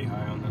is pretty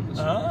high on them this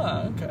year.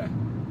 Ah, okay.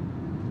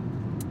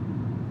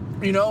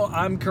 You know,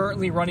 I'm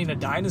currently running a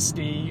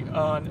dynasty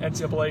on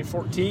NCAA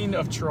 14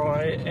 of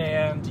Troy,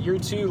 and year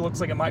 2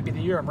 looks like it might be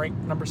the year. I'm ranked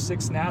number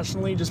 6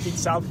 nationally, just beat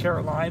South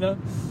Carolina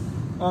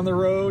on the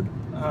road.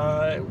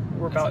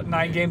 We're about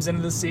 9 games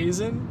into the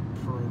season.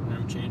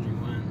 Program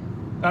changing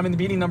win. I mean,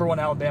 beating number 1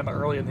 Alabama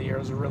early in the year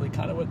was really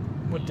kind of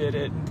what did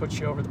it and put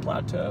you over the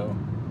plateau.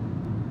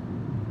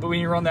 But when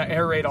you run that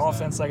air raid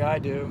offense like I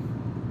do,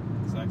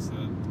 Zach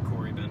said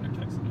Corey Bender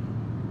texted him.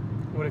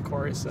 what did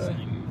Corey say?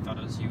 Saying he thought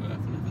it was UF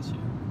and FSU.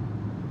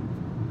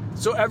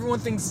 So everyone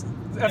thinks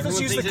Everyone FSU's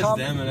thinks the it's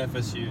them and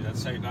FSU.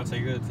 That's a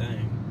good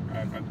thing.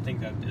 I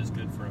think that is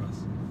good for us.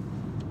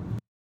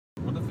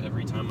 What if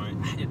every time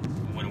it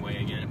went away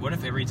again? What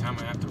if every time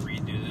I have to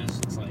redo this,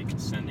 it's like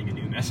sending a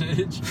new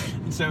message?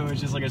 So it's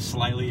just like a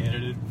slightly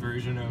edited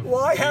version of.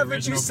 Why the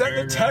haven't you original sent a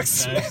paragraph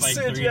text that's, like,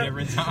 message 3 yet?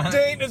 different times.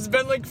 Dane, it's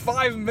been like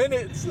 5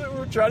 minutes.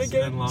 We're trying to It's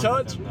get been in longer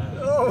touch. than that.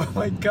 Oh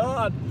my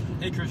God.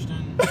 Hey,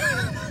 Christian.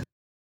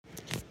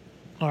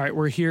 All right,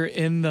 we're here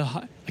in the...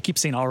 I keep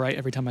saying all right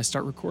every time I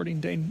start recording.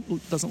 Dane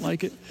doesn't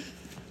like it.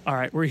 All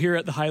right, we're here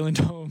at the Highland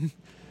Home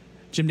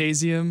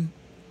Gymnasium.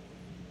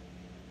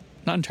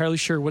 Not entirely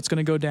sure what's going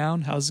to go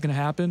down, how this is going to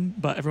happen,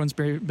 but everyone's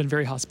been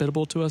very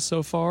hospitable to us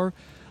so far.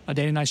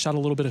 Dane and I shot a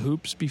little bit of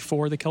hoops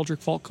before the Keldrick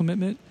Fault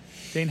commitment.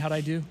 Dane, how'd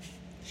I do?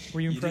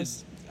 Were you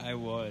impressed? I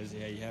was.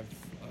 Yeah, you have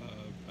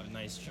a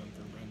nice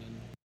jumper,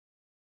 Brendan.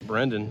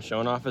 Brendan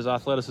showing off his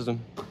athleticism.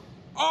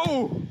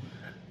 Oh!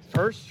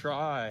 First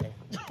try.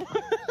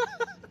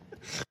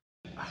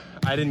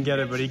 I didn't get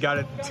it, but he got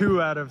it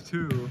 2 out of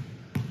 2.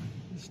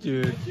 This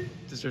dude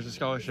deserves a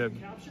scholarship.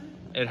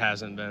 It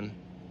hasn't been.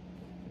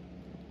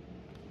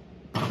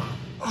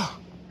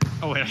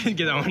 Oh wait, I didn't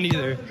get that one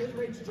either.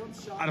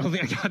 I don't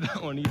think I got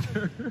that one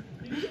either.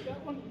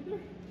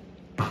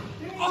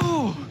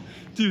 Oh!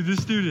 Dude,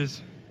 this dude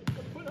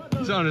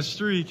he's on a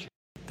streak.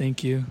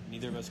 Thank you.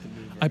 Neither of us can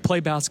move. I play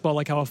basketball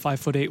like how a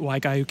 5'8"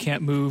 white guy who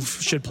can't move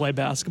should play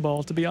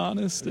basketball, to be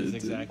honest. That's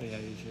exactly how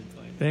you should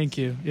play. Thank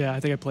you. Yeah, I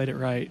think I played it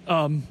right.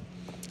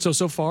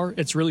 So far,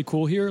 it's really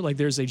cool here. Like,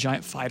 there's a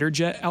giant fighter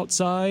jet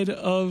outside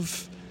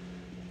of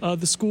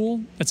the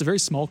school. It's a very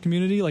small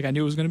community. Like, I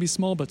knew it was going to be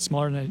small, but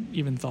smaller than I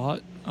even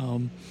thought.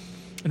 And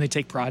they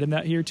take pride in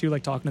that here, too,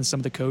 like talking to some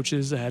of the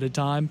coaches ahead of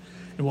time.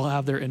 And we'll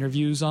have their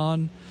interviews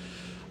on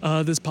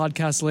this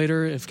podcast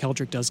later if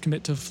Keldrick does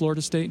commit to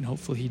Florida State, and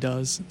hopefully he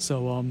does.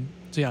 So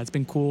yeah, it's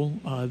been cool.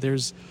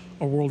 There's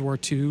a World War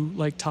II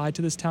like tied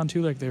to this town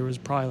too. Like there was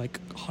probably like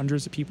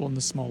hundreds of people in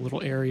this small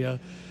little area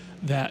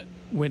that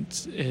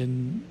went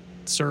and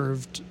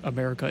served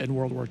America in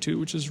World War II,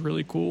 which is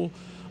really cool.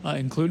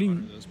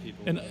 Including those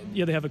people. And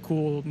yeah, they have a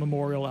cool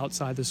memorial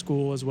outside the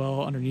school as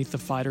well underneath the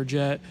fighter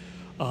jet.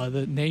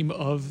 The name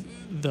of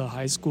the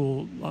high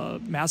school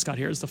mascot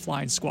here is the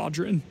Flying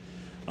Squadron.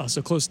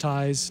 So close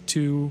ties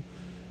to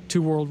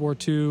World War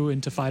II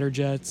and to fighter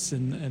jets,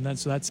 and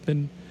so that's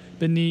been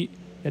neat.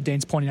 Yeah,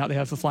 Dane's pointing out they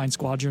have the Flying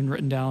Squadron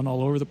written down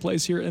all over the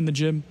place here in the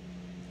gym.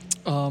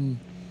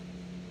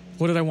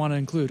 What did I want to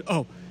include?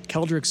 Oh,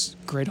 Keldrick's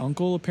great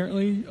uncle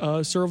apparently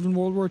served in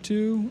World War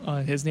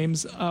II. His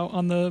name's out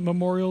on the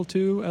memorial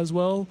too as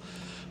well.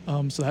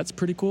 So that's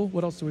pretty cool.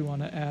 What else do we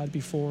want to add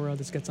before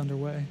this gets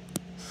underway?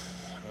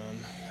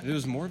 It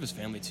was more of his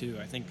family too.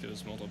 I think there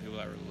was multiple people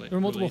that were related. There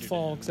were multiple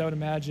folks. I would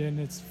imagine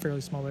it's a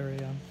fairly small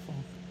area. Yeah.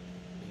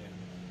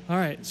 All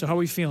right. So how are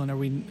we feeling? Are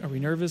we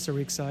nervous? Are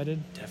we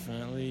excited?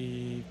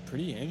 Definitely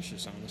pretty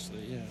anxious, honestly.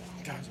 Yeah.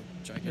 God,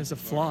 there's a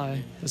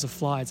fly. There's a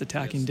fly. It's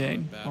attacking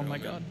Dane. Oh my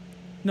God.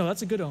 No,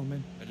 that's a good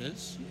omen. It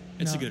is.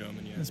 It's a good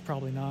omen. Yeah. It's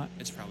probably not.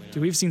 It's probably not.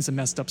 Dude, we've seen some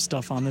messed up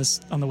stuff on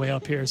the way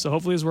up here. So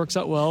hopefully this works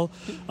out well.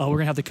 We're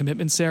gonna have the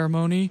commitment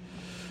ceremony.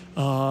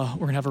 We're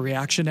going to have a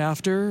reaction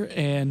after,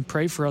 and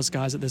pray for us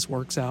guys that this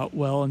works out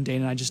well, and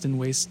Dane and I just didn't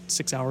waste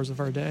 6 hours of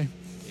our day.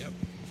 Yep.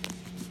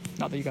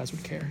 Not that you guys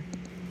would care.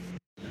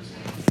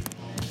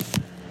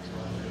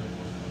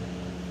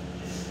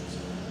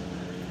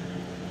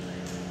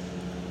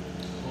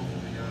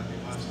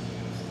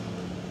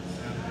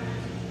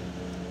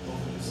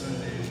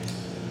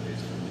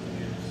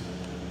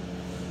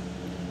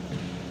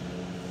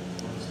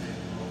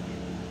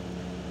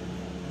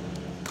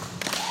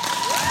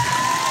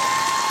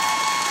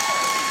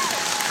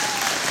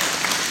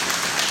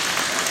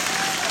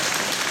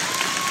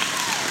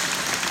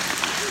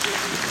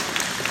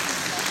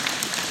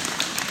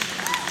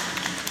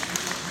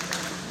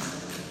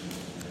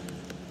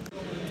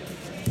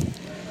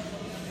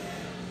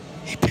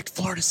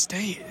 Florida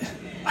State.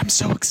 I'm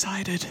so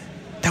excited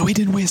that we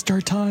didn't waste our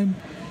time.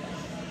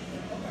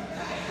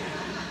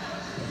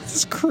 This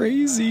is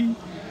crazy.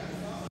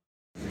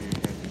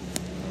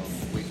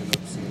 Waking up,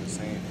 seeing the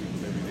same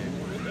people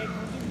every day,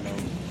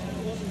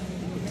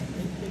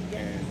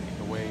 and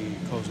the way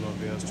Coach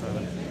Norvell's trying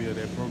to build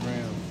that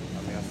program,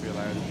 I mean, I feel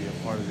like I could be a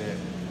part of that,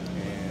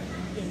 and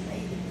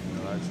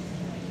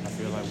I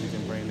feel like we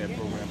can bring that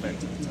program back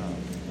to the top.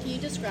 Can you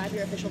describe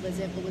your official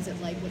visit? What was it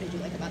like? What did you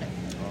like about it?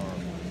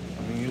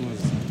 I mean,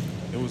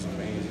 it was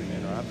amazing.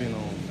 I've been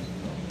on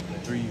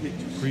 3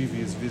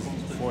 previous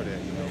visits before that,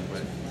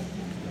 but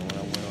when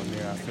I went on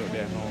there, I felt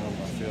at home.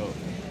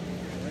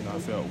 I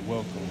felt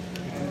welcome.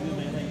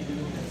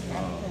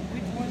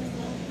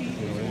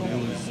 It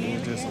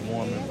was just a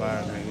warm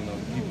environment.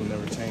 People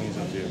never change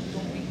up there.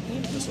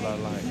 That's what I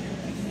like.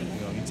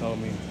 He told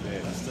me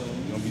that there's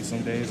gonna be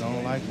some days I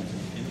don't like him.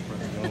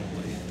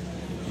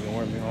 He gonna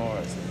work me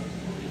hard. So,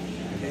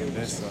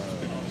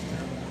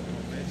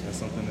 that's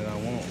something that I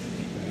want.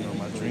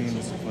 My dream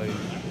is to play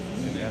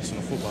in the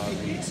National Football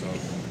League. So,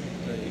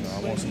 I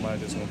want somebody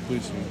that's gonna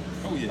push me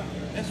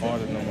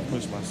harder than I'm gonna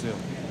push myself.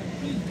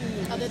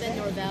 Other than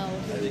Norvell,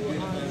 who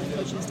on the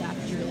coaching staff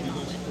did you really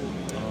bond with?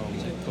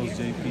 Coach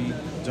JP,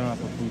 John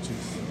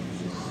Papuchis,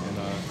 and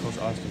Coach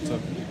Oscar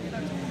Tucker.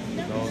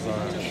 Those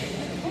are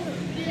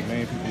the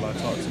main people I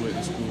talk to at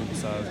the school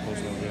besides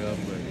Coach Norvell.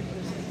 But,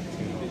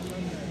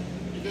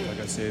 like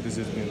I said, this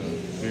has been a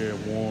very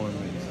warm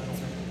and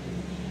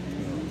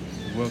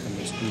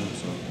welcoming school.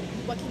 So,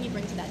 what can you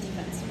bring to that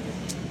defense?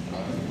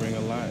 Bring a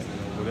lot.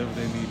 Whatever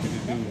they need me to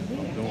do,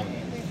 I'm doing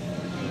it.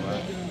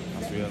 I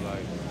feel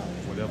like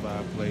whatever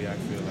I play, I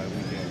feel like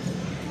we can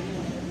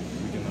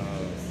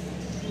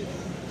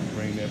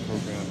bring that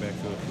program back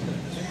up.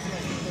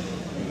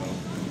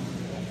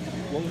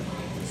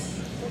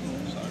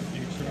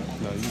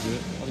 No, you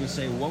good. I was gonna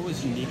say, what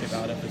was unique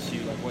about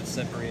FSU? Like, what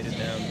separated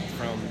them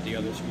from the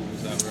other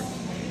schools that were?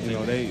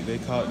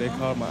 They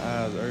caught my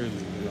eyes early.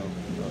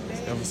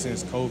 Ever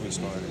since COVID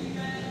started.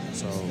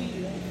 So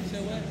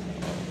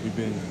we've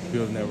been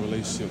building that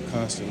relationship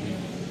constantly.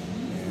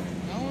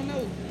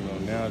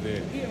 And, now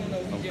that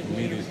I'm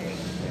committed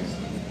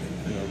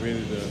and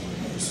ready to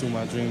pursue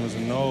my dream as a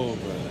Nole,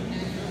 but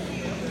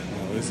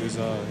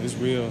it's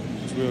real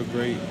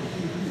great.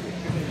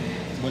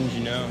 When did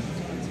you know?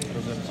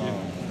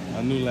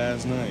 I knew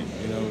last night.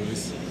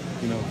 It's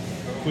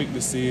quick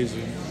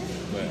decision,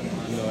 but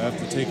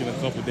after taking a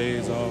couple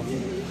days off,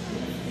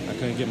 I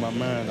couldn't get my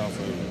mind off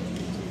of it.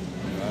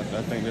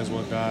 I think that's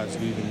what God's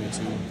leading me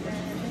to,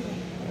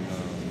 and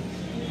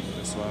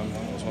that's why I'm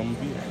gonna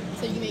be here.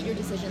 So you made your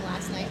decision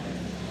last night?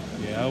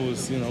 Yeah, I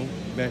was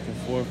back and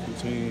forth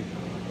between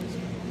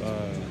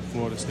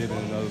Florida State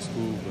and another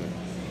school, but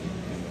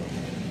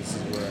this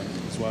is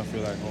where I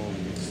feel like home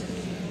is.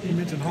 You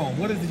mentioned home.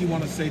 What did you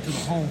want to say to the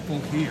home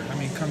folk here? I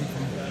mean, coming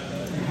from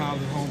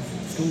Holland home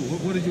school,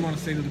 what did you want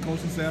to say to the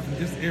coaching staff and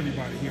just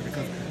everybody here,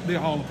 because they're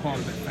all a part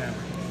of that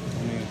family?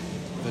 I mean,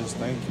 just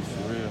thank you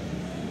for real.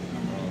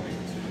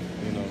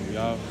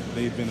 Y'all,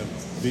 they've been a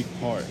big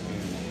part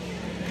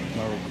in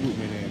my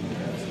recruitment, and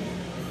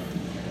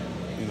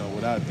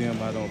without them,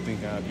 I don't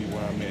think I'd be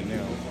where I'm at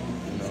now.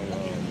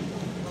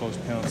 Coach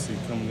Pouncey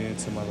coming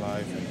into my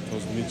life, and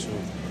Coach Mitchell,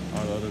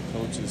 all the other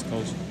coaches,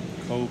 Coach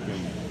Cope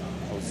and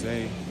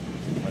Jose,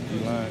 my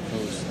D-line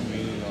coach. I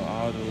mean,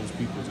 all those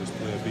people just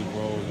play a big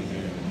role in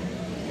here,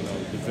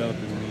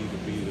 developing me to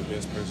be the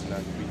best person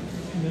I can be.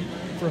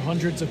 For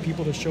hundreds of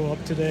people to show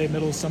up today,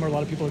 middle of summer, a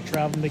lot of people are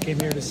traveling. They came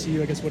here to see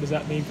you. I guess, what does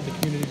that mean for the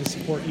community to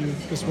support you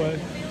this way?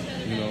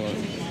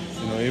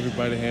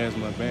 Everybody has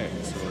my back,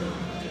 so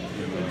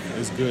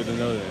it's good to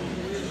know that.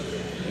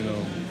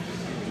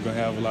 You're gonna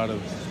have a lot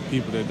of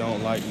people that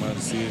don't like my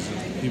decision,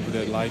 people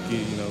that like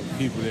it,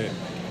 people that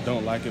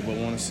don't like it but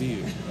want to see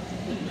it.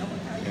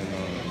 And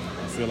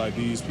I feel like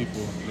these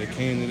people that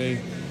came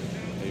today,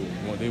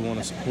 they want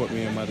to support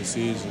me in my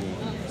decision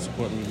and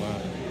support me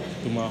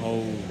through my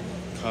whole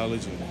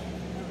college and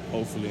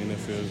hopefully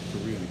NFL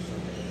career.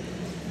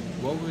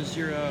 What was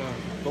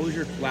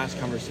your last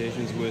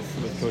conversations with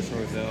Coach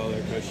Norvell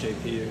or Coach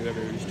JP or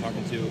whoever you was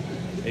talking to?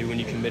 Maybe when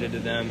you committed to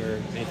them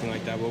or anything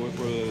like that. What were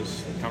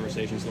those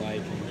conversations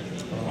like,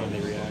 and how did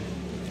they react?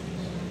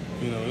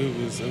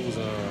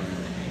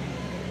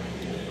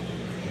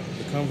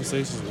 The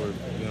conversations were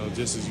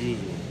just as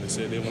usual. They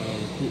said they weren't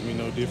gonna recruit me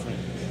no different.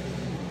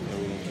 They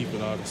were gonna keep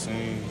it all the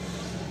same.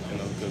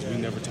 Because we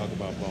never talk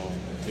about ball.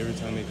 Every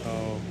time they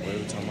call, or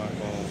every time I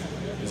call,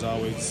 it's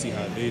always to see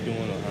how they're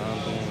doing or how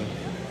I'm doing,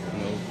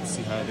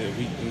 see how their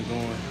week been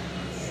going.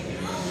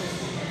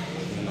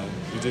 And,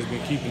 we've just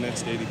been keeping that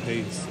steady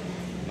pace,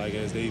 like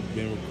as they've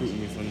been recruiting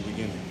me from the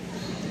beginning.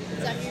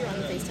 Zach, you're on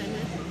the FaceTime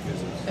now?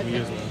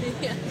 Yes, ma'am.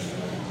 Yeah.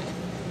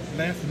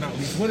 Last but not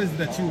least, what is it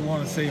that you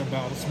want to say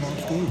about a small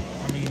school?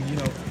 I mean,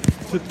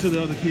 to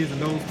the other kids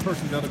and those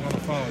persons that are going to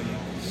follow you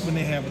when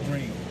they have a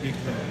dream, big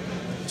dream.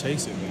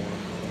 Chase it, man.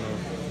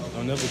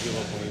 Don't never give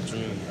up on your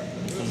dream.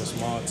 I'm from a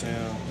small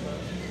town,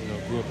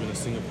 grew up in a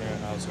single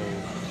parent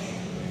household.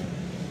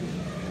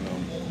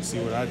 See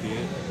what I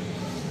did.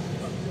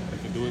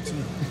 can do it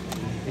too.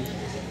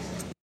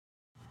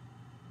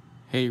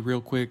 Hey,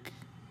 real quick,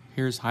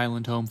 here's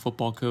Highland Home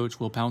football coach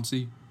Will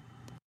Pouncey.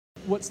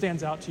 What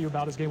stands out to you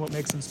about his game? What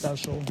makes him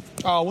special?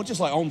 Well, just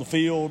like on the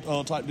field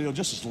type deal,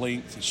 just his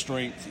length, his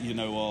strength,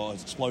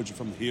 his explosion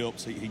from the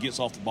hips. He gets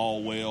off the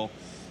ball well.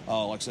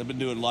 Like I said, I've been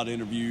doing a lot of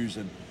interviews,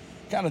 and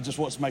kind of just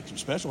what's makes him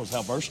special is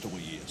how versatile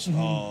he is.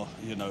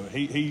 Mm-hmm.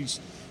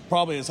 He's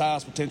probably his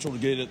highest potential to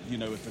get it,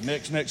 at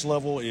the next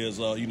level is,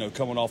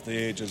 coming off the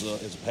edge as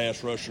a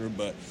pass rusher.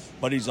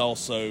 But he's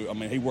also,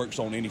 he works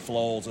on any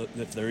flaws,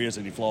 if there is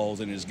any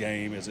flaws in his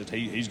game. Is that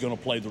he's going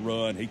to play the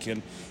run. He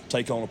can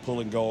take on a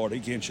pulling guard. He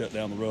can shut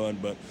down the run.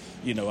 But,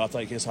 I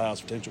think his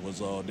highest potential was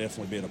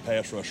definitely being a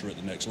pass rusher at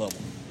the next level.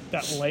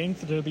 That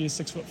length to be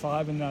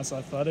 6'5" and as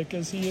athletic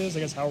as he is,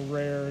 I guess how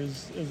rare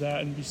is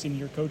that? And you've seen in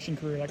your coaching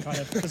career that kind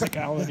of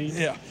physicality.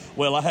 Yeah,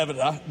 well, I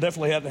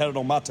definitely haven't had it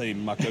on my team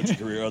in my coaching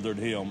career other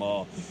than him.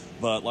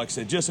 But like I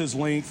said, just his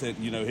length and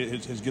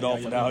his get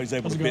off and how he's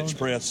able to bench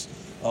press,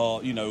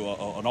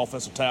 an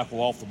offensive tackle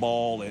off the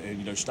ball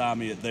and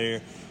stymie it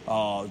there.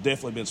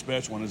 Definitely been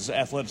special. And his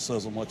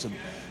athleticism, like the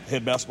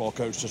head basketball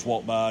coach just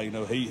walked by,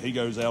 he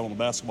goes out on the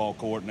basketball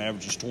court and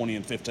averages 20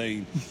 and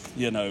 15,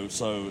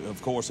 so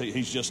of course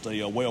he's just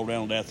a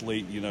well-rounded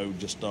athlete,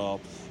 just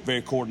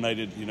very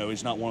coordinated.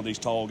 He's not one of these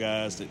tall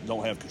guys that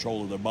don't have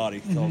control of their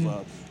body.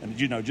 Because,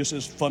 and just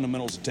his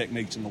fundamentals and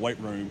techniques in the weight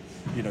room,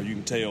 you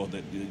can tell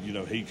that,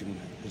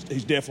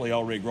 he's definitely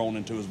already grown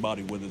into his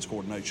body with his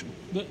coordination.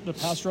 The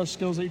pass rush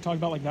skills that you talked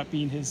about, like that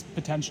being his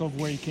potential of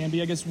where he can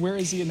be, I guess, where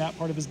is he in that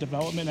part of his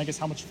development? I guess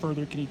how much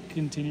further can he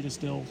continue to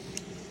still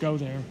go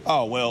there?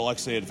 Oh, well, like I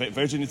said, if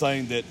there's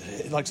anything that,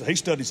 like I said, he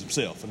studies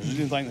himself. And if there's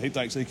anything that he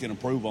thinks he can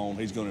improve on,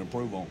 he's going to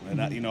improve on.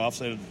 And, I've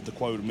said the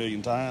quote a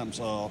million times,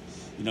 throughout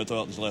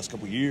these last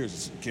couple of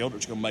years,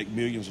 Keldrick's going to make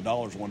millions of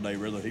dollars one day,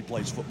 whether he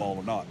plays football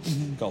or not.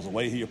 Because the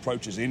way he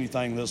approaches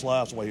anything in this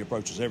life is the way he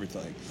approaches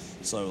everything.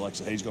 So, like I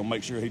said, he's going to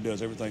make sure he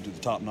does everything to the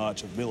top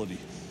notch of ability.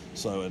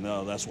 So, and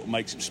that's what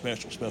makes him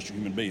special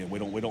human being.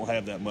 We don't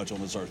have that much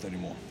on this earth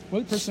anymore.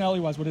 What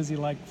personality-wise, what is he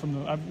like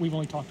we've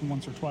only talked to him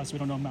once or twice. We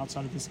don't know him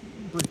outside of this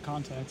brief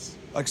context.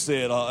 Like I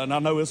said, and I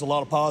know there's a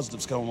lot of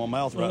positives coming on my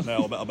mouth right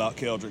now about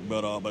Keldrick,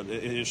 but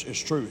it's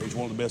true. He's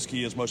one of the best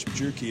kids, most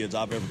mature kids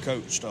I've ever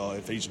coached.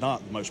 If he's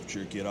not the most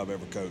mature kid I've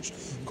ever coached.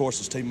 Of course,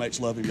 his teammates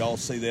love him. Y'all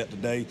see that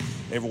today.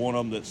 Every one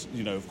of them that's,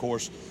 of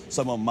course,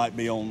 some of them might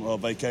be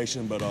on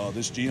vacation, but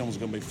this gym is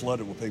going to be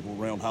flooded with people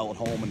around Highland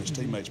Home and his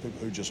teammates,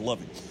 people who just love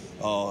him.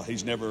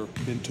 He's never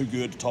been too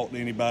good to talk to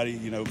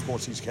anybody. Of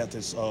course, he's got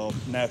this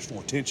national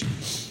attention,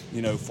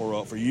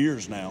 for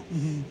years now.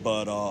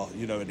 But,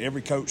 and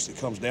every coach that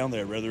comes down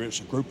there, whether it's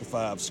a group of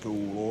 5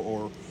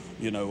 school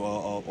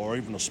or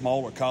even a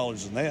smaller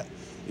college than that,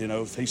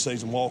 if he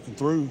sees them walking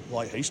through,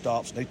 like he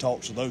stops and he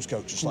talks to those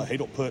coaches. Like he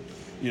don't put,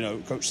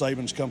 Coach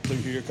Saban's come through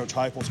here, Coach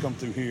Heupel's come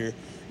through here.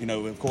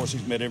 Of course,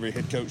 he's met every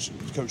head coach,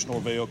 Coach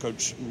Norvell,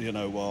 Coach,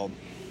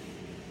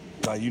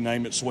 you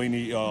name it,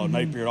 Sweeney,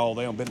 Napier, all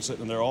them, been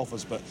sitting in their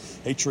office. But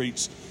he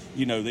treats,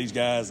 these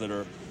guys that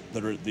are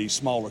these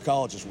smaller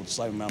colleges with the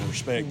same amount of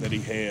respect that he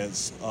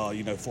has,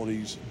 for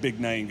these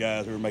big-name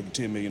guys who are making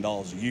 $10 million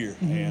a year.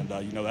 And,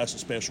 that's a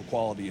special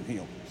quality in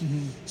him.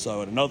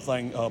 So, and another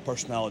thing,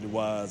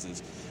 personality-wise,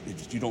 is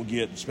if you don't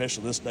get,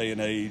 especially this day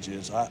and age,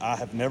 is I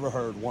have never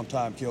heard one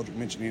time Keldrick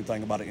mention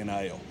anything about an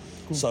NIL.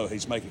 So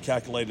he's making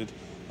calculated.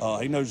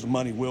 He knows the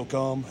money will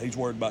come. He's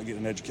worried about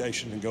getting an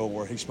education and going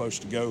where he's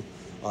supposed to go.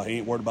 He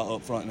ain't worried about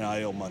upfront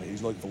NIL money.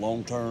 He's looking for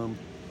long-term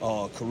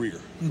career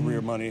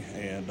money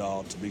and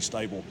to be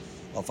stable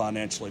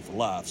financially for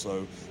life.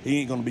 So he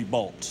ain't going to be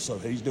bought. So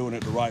he's doing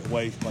it the right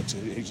way. Like I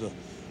said,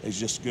 he's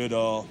just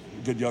a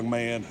good young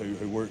man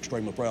who we're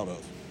extremely proud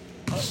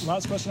of.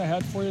 Last question I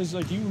had for you is,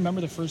 do you remember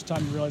the first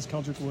time you realized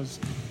Keldrick was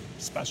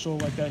special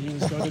like that he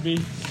was going to be?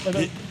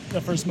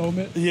 The first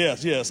moment?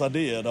 Yes, I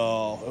did. It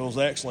was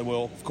actually,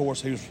 of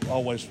course, he was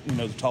always,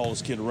 the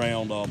tallest kid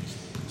around.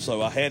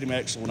 So I had him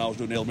actually when I was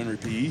doing elementary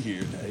PE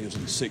here. He was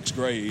in 6th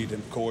grade,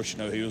 and of course,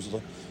 he was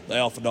the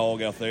alpha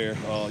dog out there,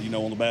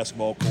 on the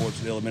basketball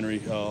courts in elementary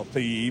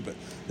PE. But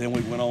then we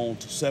went on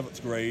to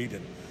 7th grade,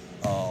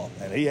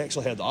 and he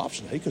actually had the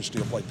option. He could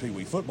still play Pee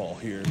Wee football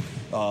here,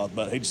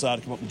 but he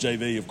decided to come up to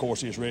JV. Of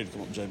course, he was ready to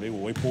come up to JV.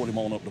 Well, we pulled him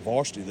on up to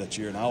varsity that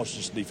year, and I was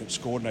just defense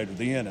coordinator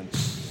then,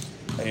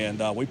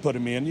 and we put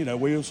him in.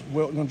 We weren't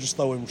going to just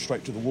throw him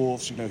straight to the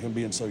Wolves, him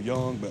being so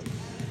young. But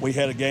we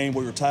had a game.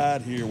 We were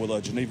tied here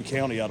with Geneva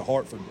County out of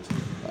Hartford,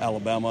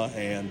 Alabama,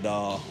 and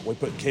we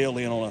put Kel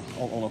in on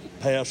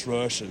a pass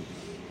rush,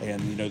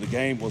 and the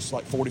game was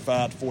like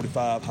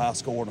 45-45, high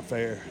scoring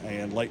affair.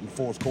 And late in the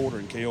 4th quarter,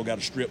 and Kel got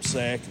a strip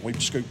sack, and we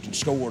scooped and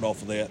scored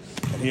off of that.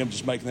 And him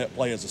just making that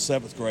play as a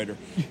 7th grader,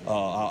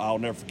 I'll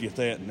never forget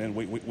that. And then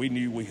we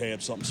knew we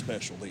had something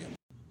special then.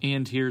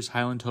 And here's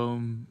Highland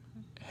Home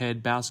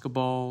head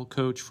basketball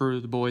coach for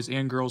the boys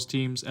and girls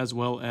teams, as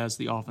well as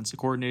the offensive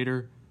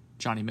coordinator,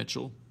 Johnny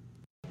Mitchell.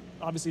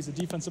 Obviously, he's a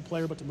defensive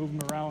player, but to move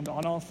him around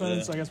on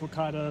offense, I guess what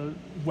kind of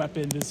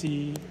weapon does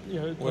he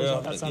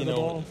on that side of the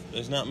ball?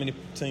 There's not many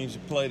teams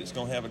that play that's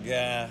going to have a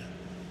guy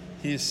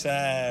his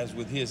size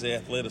with his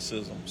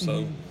athleticism.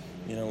 So,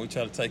 you know, we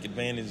try to take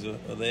advantage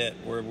of that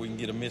where we can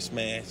get a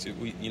mismatch. If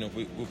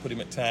we'll put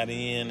him at tight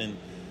end and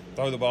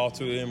throw the ball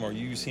to him or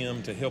use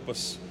him to help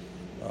us,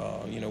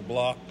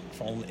 block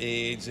from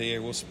the edge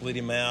there. We'll split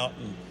him out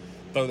and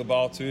throw the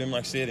ball to him.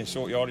 Like I said, in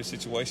short yardage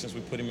situations,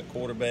 we put him at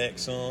quarterback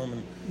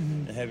some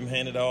and have him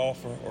hand it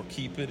off or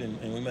keep it.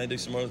 And we may do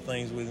some other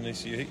things with him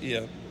this year.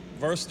 Yeah,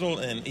 versatile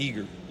and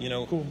eager. You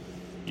know, cool.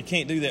 You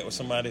can't do that with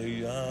somebody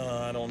who,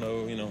 I don't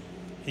know,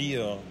 he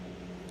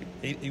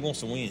wants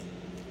to win.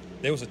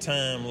 There was a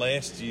time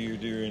last year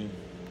during,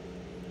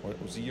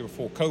 what was the year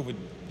before, COVID,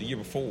 the year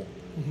before,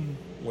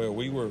 where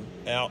we were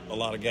out a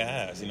lot of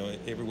guys. You know,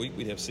 every week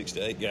we'd have 6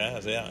 to 8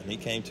 guys out. And he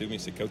came to me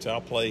and said, Coach,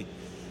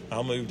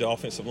 I'll move the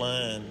offensive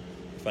line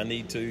if I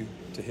need to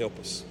help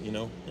us, you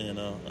know. And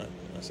I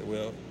said,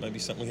 well, maybe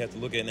something we have to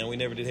look at. Now, we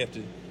never did have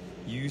to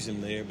use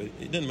him there, but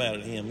it doesn't matter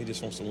to him. He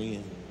just wants to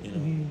win, you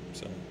know.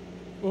 So,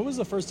 when was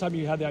the first time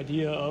you had the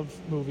idea of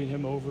moving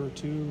him over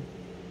to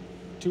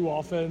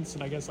offense?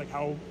 And I guess, like,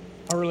 how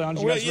early on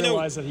did you guys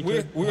realize that he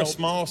could We're help? a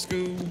small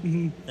school,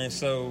 and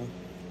so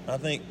I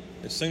think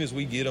as soon as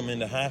we get them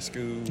into high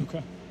school,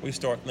 we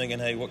start thinking,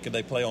 hey, what could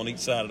they play on each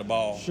side of the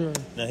ball? Sure.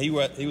 Now, he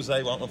was able,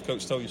 I don't know if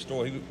Coach told you a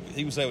story,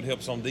 he was able to help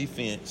us on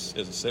defense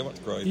as a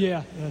 7th grader.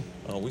 Yeah.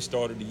 We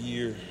started the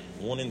year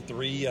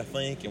 1-3, I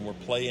think, and we're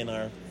playing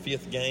our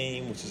 5th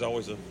game, which is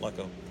always like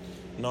a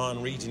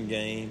non-region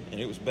game, and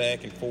it was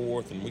back and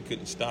forth, and we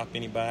couldn't stop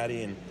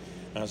anybody. And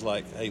I was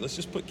like, hey, let's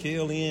just put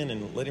Kel in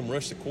and let him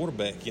rush the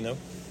quarterback, you know.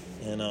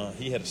 And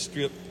he had a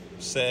strip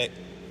sack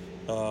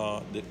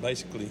that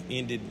basically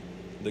ended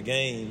the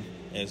game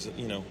as,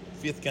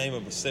 5th game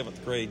of a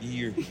 7th grade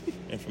year.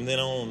 And from then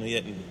on, he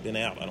hadn't been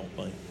out, I don't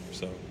think.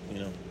 So,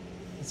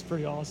 It's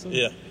pretty awesome.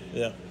 Yeah.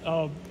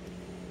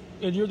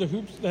 And you're the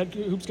hoops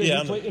coach?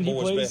 Yeah, I'm the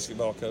boys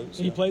basketball coach.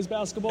 And he plays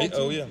basketball too?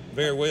 Oh, yeah,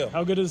 very well.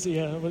 How good is he?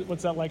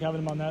 What's that like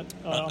having him on that?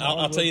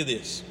 I'll tell you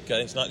this,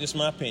 okay? It's not just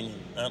my opinion.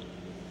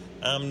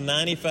 I'm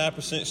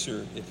 95%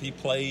 sure if he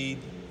played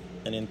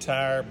an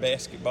entire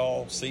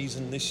basketball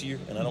season this year,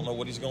 and I don't know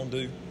what he's going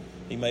to do.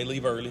 He may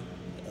leave early.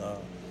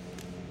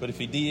 But if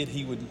he did,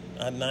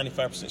 I'm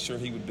 95% sure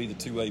he would be the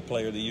 2A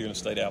player of the year in the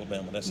state of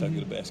Alabama. That's how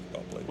good a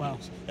basketball player he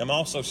is. I'm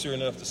also sure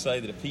enough to say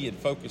that if he had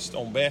focused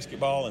on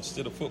basketball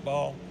instead of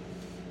football,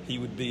 he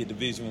would be a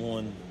Division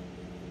I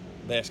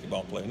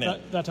basketball player. Now,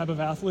 that type of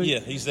athlete? Yeah,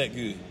 he's that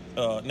good.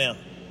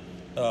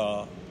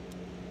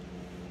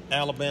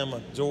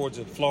 Alabama,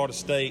 Georgia, Florida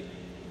State,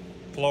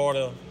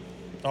 Florida,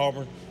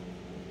 Auburn,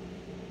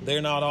 they're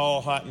not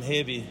all hot and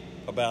heavy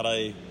about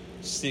a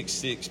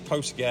 6'6"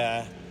 post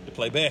guy to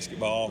play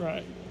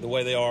basketball the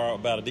way they are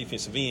about a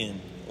defensive end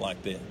like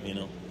that,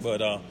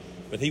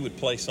 But he would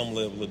play some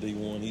level of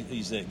D1.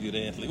 He's that good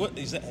athlete.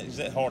 He's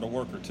that hard a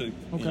worker too.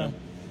 Okay.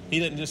 He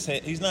doesn't just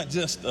he's not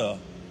just a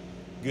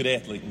good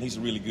athlete, and he's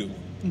a really good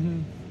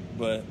one.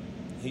 But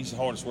he's the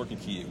hardest working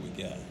kid we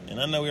got. And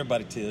I know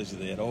everybody tells you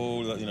that,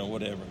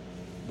 whatever.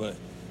 But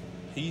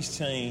he's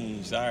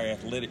changed our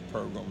athletic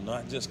program,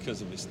 not just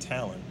because of his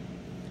talent,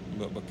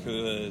 but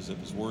because of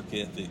his work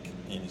ethic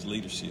and his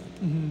leadership.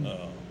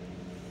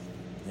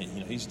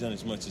 He's done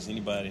as much as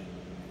anybody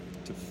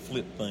to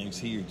flip things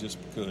here just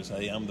because,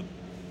 hey,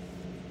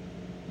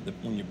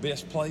 when your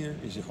best player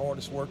is your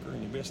hardest worker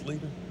and your best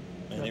leader,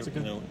 and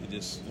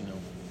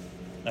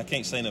I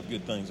can't say enough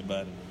good things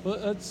about it. Well,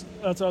 that's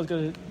what I was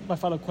going to. My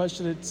final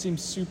question. It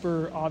seems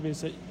super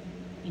obvious that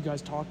you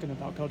guys talking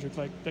about Keldrick,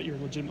 like that you're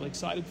legitimately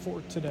excited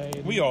for today.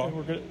 And, we are. And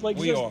we're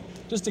gonna,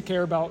 just to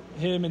care about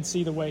him and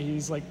see the way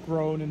he's like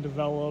grown and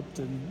developed,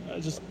 and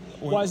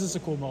why is this a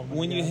cool moment?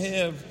 When you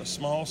have a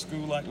small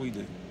school like we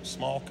do,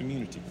 small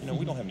community,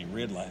 we don't have any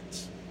red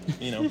lights.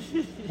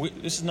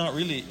 This is not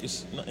really.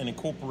 It's not an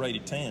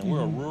incorporated town.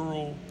 We're a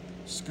rural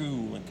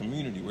school and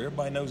community where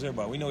everybody knows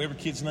everybody. We know every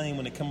kid's name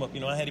when they come up.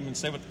 I had him in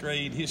 7th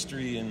grade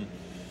history and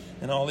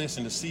all this,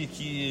 and to see a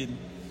kid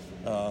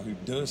who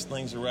does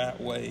things the right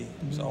way,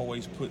 who's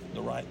always put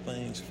the right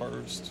things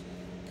first,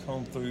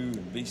 come through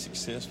and be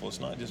successful. It's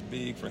not just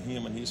big for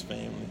him and his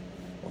family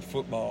or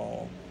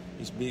football.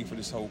 It's big for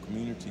this whole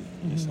community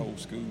and this whole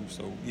school.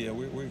 So, yeah,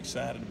 we're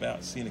excited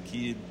about seeing a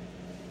kid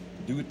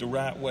do it the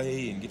right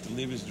way and get to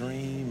live his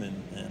dream and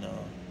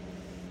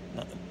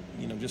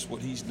just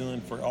what he's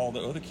done for all the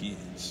other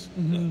kids,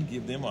 to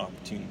give them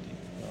opportunity,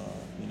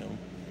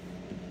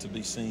 to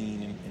be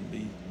seen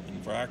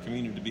and for our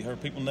community to be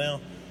heard. People now,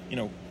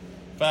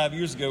 5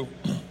 years ago,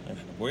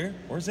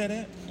 where's that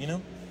at?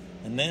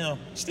 And now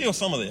still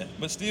some of that,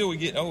 but still we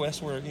get,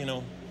 that's where,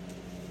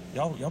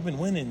 y'all been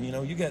winning,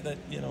 you got that,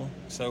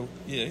 So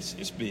yeah,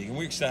 it's big, and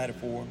we're excited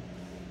for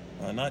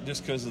him, not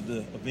just because of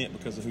the event,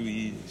 because of who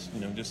he is.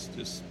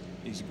 Just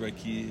he's a great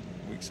kid.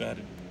 We're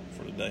excited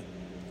for the day.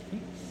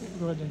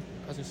 Go ahead, Dan.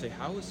 I was gonna say,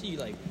 how has he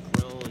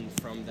grown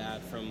from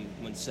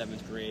when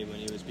 7th grade, when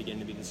he was beginning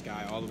to be this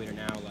guy, all the way to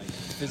now,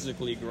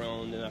 physically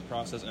grown in that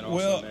process, and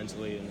also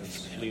mentally and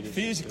his leadership?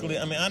 Physically,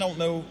 I don't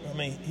know.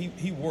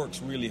 He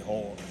works really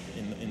hard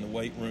in the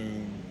weight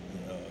room,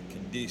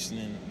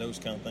 conditioning, those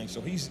kind of things.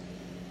 So he's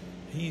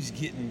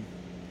getting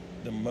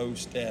the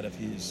most out of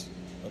his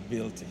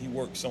ability. He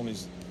works on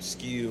his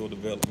skill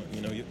development.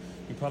 You know, you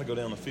probably go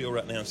down the field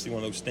right now and see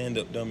one of those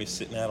stand-up dummies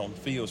sitting out on the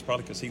field. It's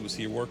probably because he was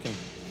here working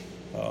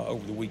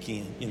over the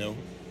weekend. You know,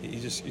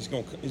 he's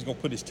going to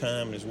put his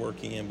time and his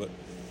work in. But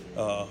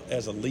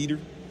as a leader,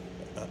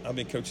 I've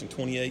been coaching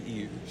 28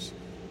 years,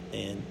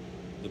 and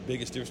the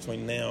biggest difference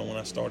between now and when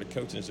I started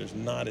coaching is there's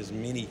not as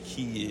many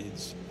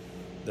kids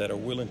that are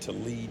willing to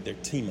lead their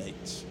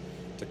teammates,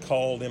 to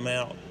call them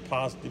out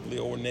positively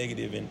or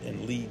negative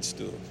and lead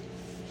stuff.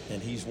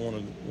 And he's one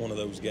of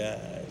those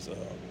guys.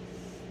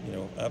 You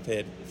know, I've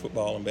had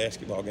football and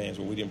basketball games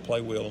where we didn't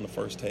play well in the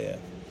first half,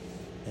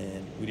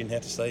 and we didn't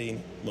have to say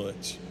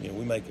much. You know,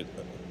 we make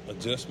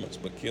adjustments,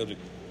 but Keldrick,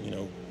 you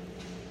know,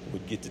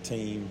 would get the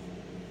team,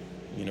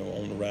 you know,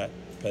 on the right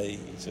page.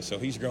 So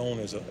he's grown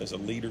as a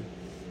leader.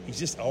 He's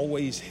just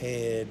always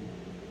had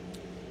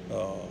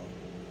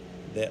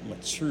that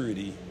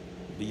maturity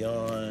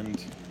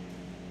beyond,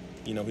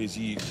 you know, his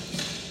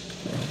years.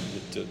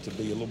 To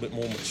be a little bit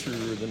more mature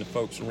than the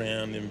folks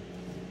around him,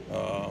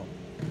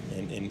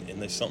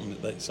 and there's something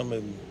that some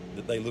of them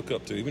that they look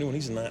up to. Even when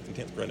he's in 9th and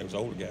 10th grade, those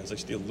older guys, they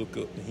still look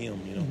up to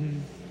him. You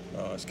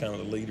know, it's kind of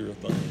the leader of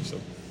things. So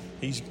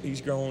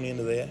he's grown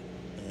into that,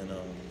 and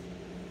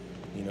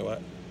you know, I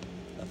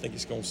think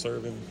it's going to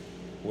serve him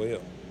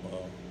well.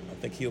 I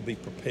think he'll be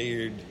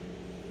prepared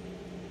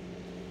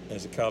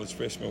as a college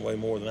freshman way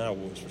more than I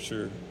was, for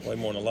sure. Way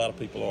more than a lot of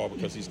people are,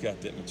 because he's got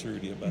that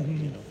maturity about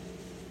him. You know.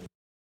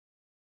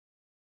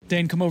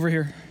 Dane, come over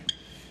here.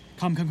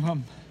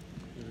 Come.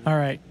 All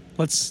right,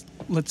 let's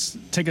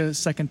take a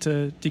second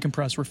to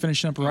decompress. We're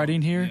finishing up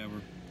writing here. Yeah,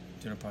 we're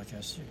doing a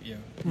podcast. Yeah,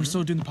 we're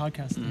still doing the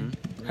podcast thing.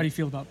 How do you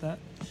feel about that?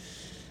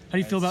 How do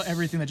you feel about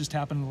everything that just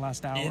happened in the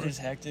last hour? It is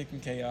hectic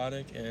and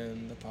chaotic,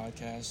 and the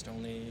podcast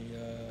only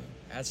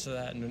adds to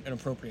that in an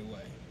appropriate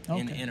way. Okay.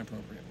 In an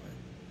inappropriate way.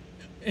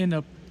 In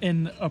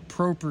an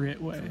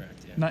appropriate way.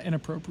 Correct, yeah. Not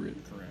inappropriate.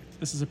 Correct.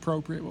 This is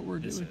appropriate what we're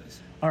doing. This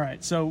is. All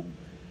right, so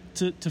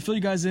to fill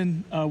you guys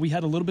in, we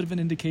had a little bit of an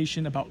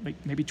indication about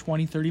maybe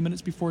 20, 30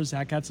 minutes before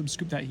Zach had some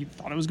scoop that he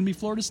thought it was going to be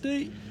Florida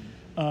State.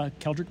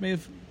 Keldrick may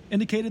have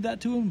indicated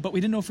that to him, but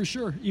we didn't know for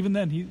sure. Even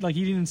then, he didn't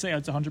even say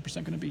it's 100%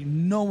 going to be.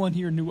 No one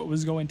here knew what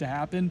was going to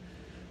happen.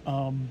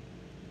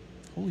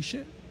 Holy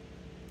shit.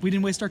 We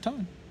didn't waste our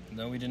time.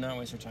 No, we did not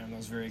waste our time. That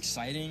was very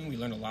exciting. We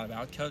learned a lot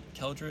about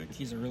Keldrick.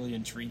 He's a really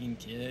intriguing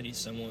kid. He's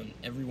someone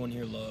everyone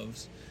here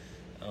loves.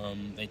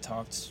 They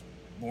talked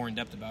more in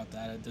depth about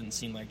that. It didn't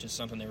seem like just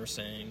something they were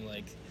saying.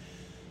 Like,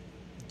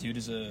 dude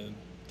is a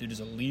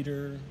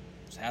leader,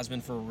 has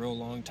been for a real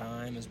long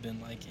time, has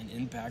been like an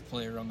impact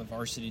player on the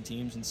varsity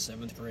teams in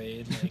 7th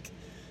grade. Like,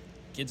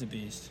 kid's a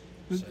beast.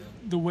 So.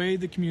 The way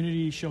the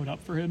community showed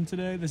up for him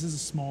today, this is a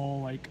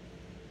small, like,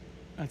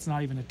 that's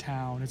not even a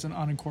town. It's an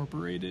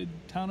unincorporated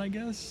town, I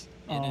guess,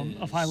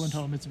 of Highland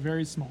Home. It's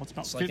very small.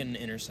 It's like an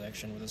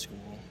intersection with a school.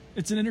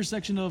 It's an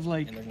intersection of,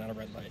 like... And there's not a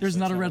red light. There's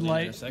not a red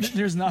light.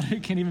 There's not...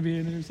 It can't even be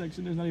an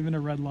intersection. There's not even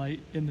a red light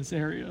in this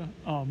area.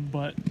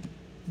 But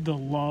the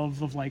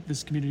love of, like,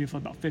 this community of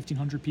about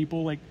 1,500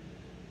 people, like,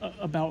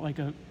 about, like,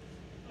 a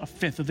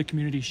fifth of the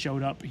community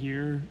showed up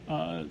here.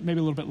 Maybe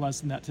a little bit less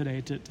than that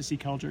today to see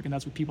Keldrick. And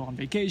that's with people on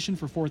vacation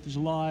for 4th of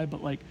July.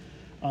 But, like,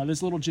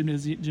 this little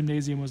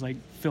gymnasium was, like,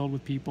 filled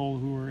with people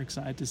who were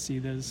excited to see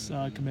this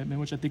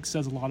commitment, which I think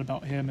says a lot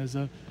about him as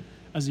a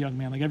young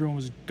man. Like, everyone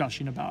was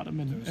gushing about him.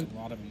 And there was a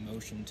lot of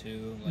emotion,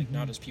 too. Like,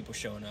 not just people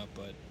showing up,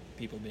 but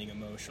people being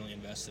emotionally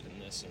invested in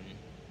this and,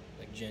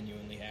 like,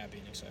 genuinely happy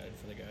and excited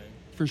for the guy.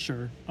 For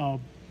sure. Now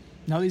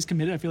that he's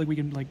committed, I feel like we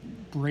can, like,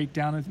 break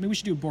down. Maybe we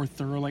should do a more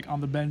thorough, like, on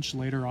the bench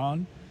later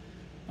on.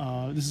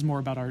 This is more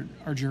about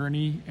our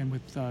journey, and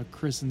with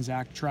Chris and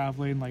Zach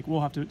traveling, like,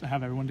 we'll have to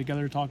have everyone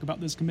together to talk about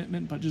this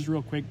commitment. But just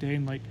real quick,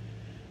 Dane, like,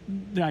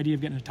 the idea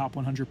of getting a top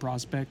 100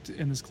 prospect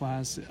in this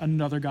class,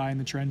 another guy in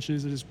the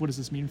trenches, what does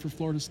this mean for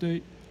Florida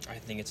State? I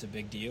think it's a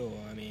big deal.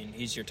 I mean,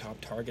 he's your top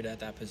target at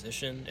that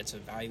position. It's a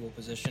valuable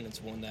position.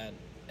 It's one that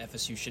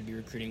FSU should be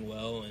recruiting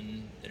well,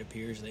 and it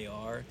appears they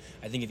are.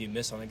 I think if you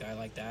miss on a guy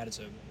like that, it's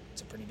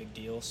a pretty big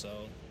deal. So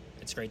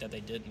it's great that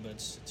they didn't, but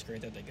it's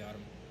great that they got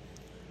him.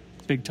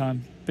 Big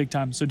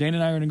time. So Dane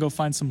and I are going to go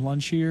find some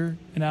lunch here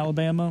in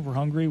Alabama. We're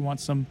hungry. We want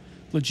some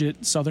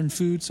legit Southern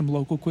food, some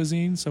local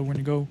cuisine. So we're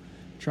going to go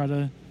try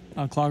to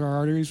clog our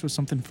arteries with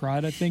something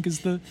fried, I think is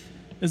the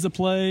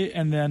play.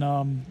 And then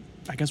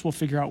I guess we'll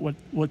figure out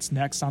what's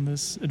next on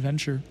this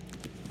adventure.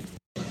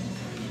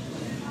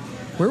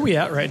 Where are we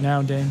at right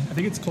now, Dane? I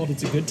think it's called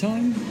It's a Good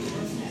Time.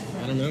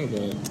 I don't know,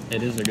 but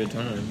it is a good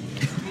time.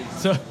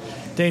 So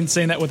Dane's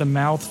saying that with a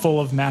mouthful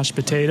of mashed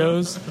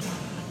potatoes.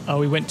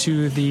 We went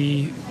to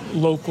the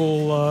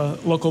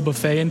local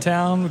buffet in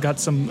town. We got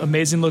some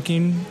amazing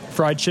looking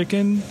fried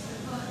chicken,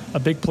 a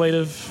big plate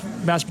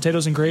of mashed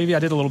potatoes and gravy. I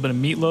did a little bit of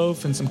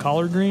meatloaf and some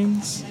collard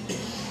greens.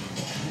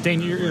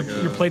 Dane,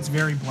 your plate's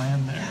very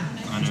bland there.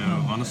 I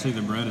know. Honestly,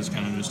 the bread is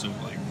kind of just to,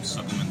 like,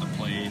 supplement the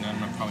plate.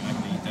 I'm probably not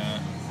going to eat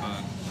that,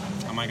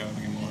 but I might go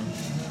get more.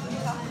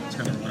 It's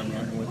kind of what I'm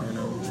rocking with right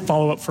now.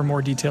 Follow up for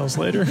more details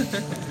later.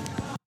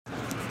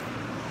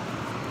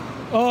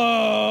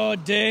 Oh, Oh,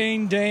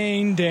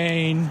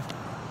 Dane.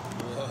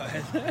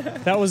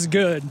 What? That was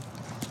good. Yeah,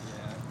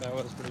 that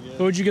was pretty good.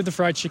 What would you give the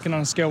fried chicken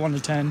on a scale of 1 to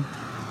 10? An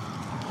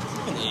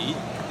 8,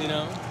 you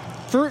know?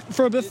 For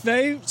a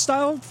buffet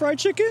style fried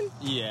chicken?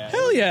 Yeah.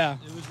 Hell yeah.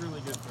 It was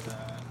really good for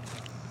that.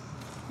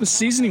 The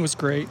seasoning was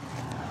great.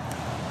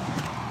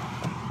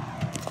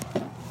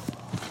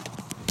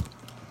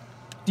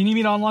 Do you need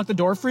me to unlock the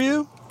door for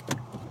you?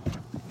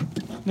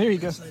 There you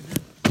go. Yes, I do.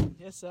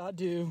 Yes, I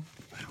do.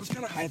 I was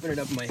kind of hyping it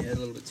up in my head a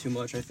little bit too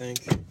much, I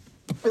think.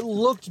 It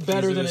looked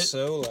better than it.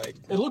 So like.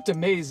 It looked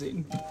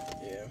amazing.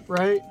 Yeah.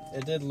 Right?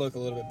 It did look a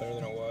little bit better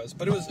than it was,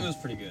 but it was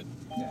pretty good.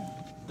 Yeah.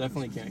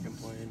 Definitely can't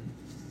complain.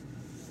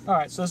 All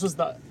right, so this was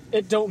the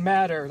It Don't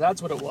Matter.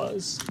 That's what it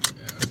was.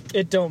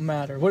 Yeah. It Don't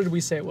Matter. What did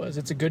we say it was?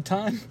 It's a good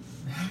time?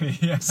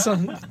 Yeah. It's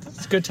a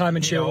good time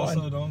in Cheer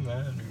also 1. don't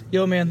matter.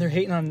 Yo, man, they're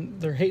hating on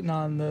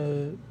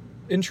the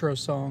intro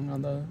song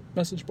on the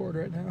message board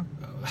right now.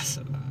 Oh,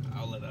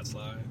 I'll let that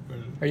slide.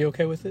 Are you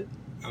okay with it?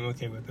 I'm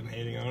okay with them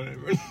hating on it.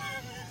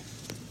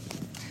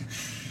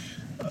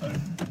 All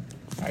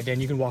right,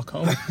 Dan, you can walk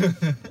home.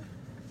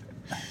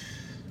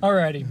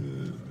 Alrighty.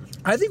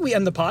 I think we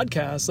end the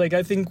podcast. Like,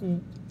 I think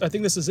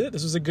this is it.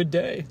 This was a good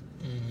day.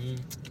 Mm-hmm.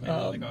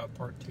 Maybe like a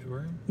part 2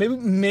 or?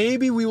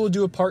 Maybe we will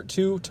do a part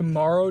 2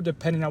 tomorrow,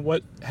 depending on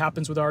what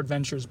happens with our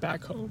adventures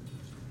back home.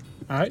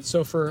 All right.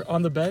 So for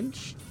On the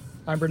Bench,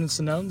 I'm Brendan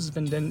Sonnone. This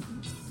has been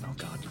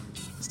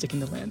sticking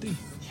the landing.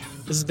 Yeah.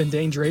 This has been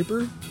Dane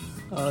Draper.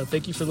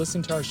 Thank you for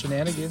listening to our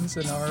shenanigans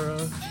and our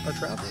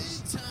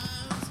travels.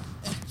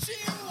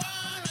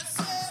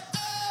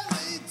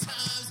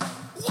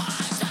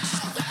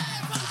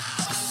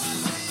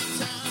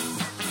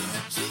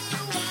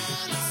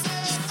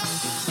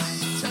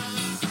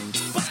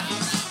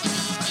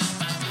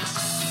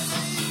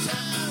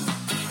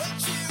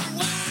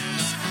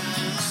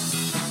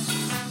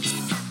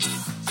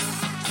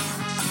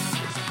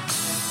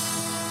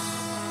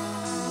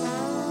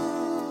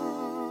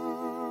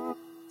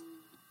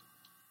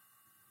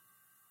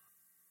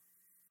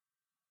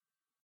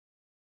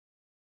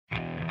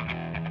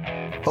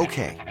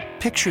 Okay,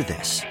 picture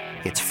this.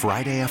 It's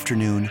Friday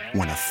afternoon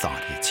when a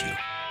thought hits you.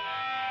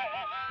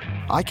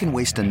 I can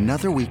waste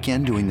another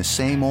weekend doing the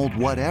same old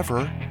whatever,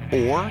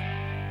 or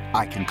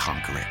I can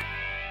conquer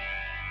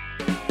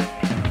it.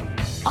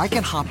 I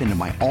can hop into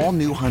my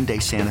all-new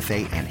Hyundai Santa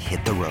Fe and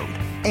hit the road.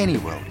 Any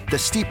road. The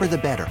steeper, the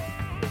better.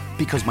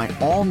 Because my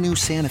all-new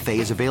Santa Fe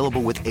is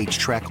available with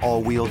H-Track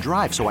all-wheel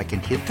drive, so I can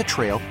hit the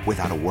trail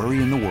without a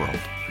worry in the world.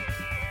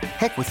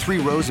 Heck, with 3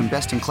 rows and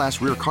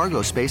best-in-class rear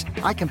cargo space,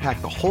 I can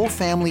pack the whole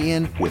family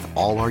in with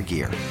all our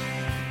gear.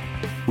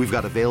 We've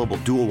got available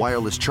dual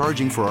wireless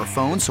charging for our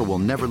phones, so we'll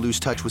never lose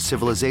touch with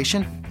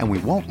civilization, and we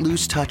won't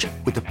lose touch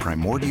with the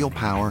primordial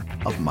power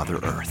of Mother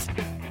Earth.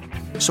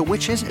 So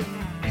which is it?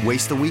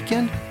 Waste the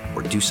weekend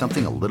or do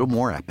something a little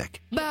more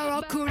epic?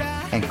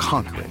 And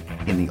conquer it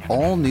in the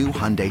all-new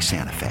Hyundai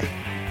Santa Fe.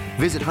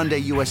 Visit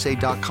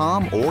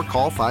HyundaiUSA.com or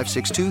call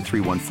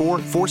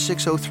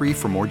 562-314-4603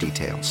 for more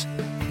details.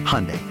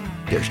 Hyundai.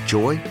 There's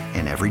joy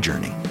in every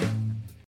journey.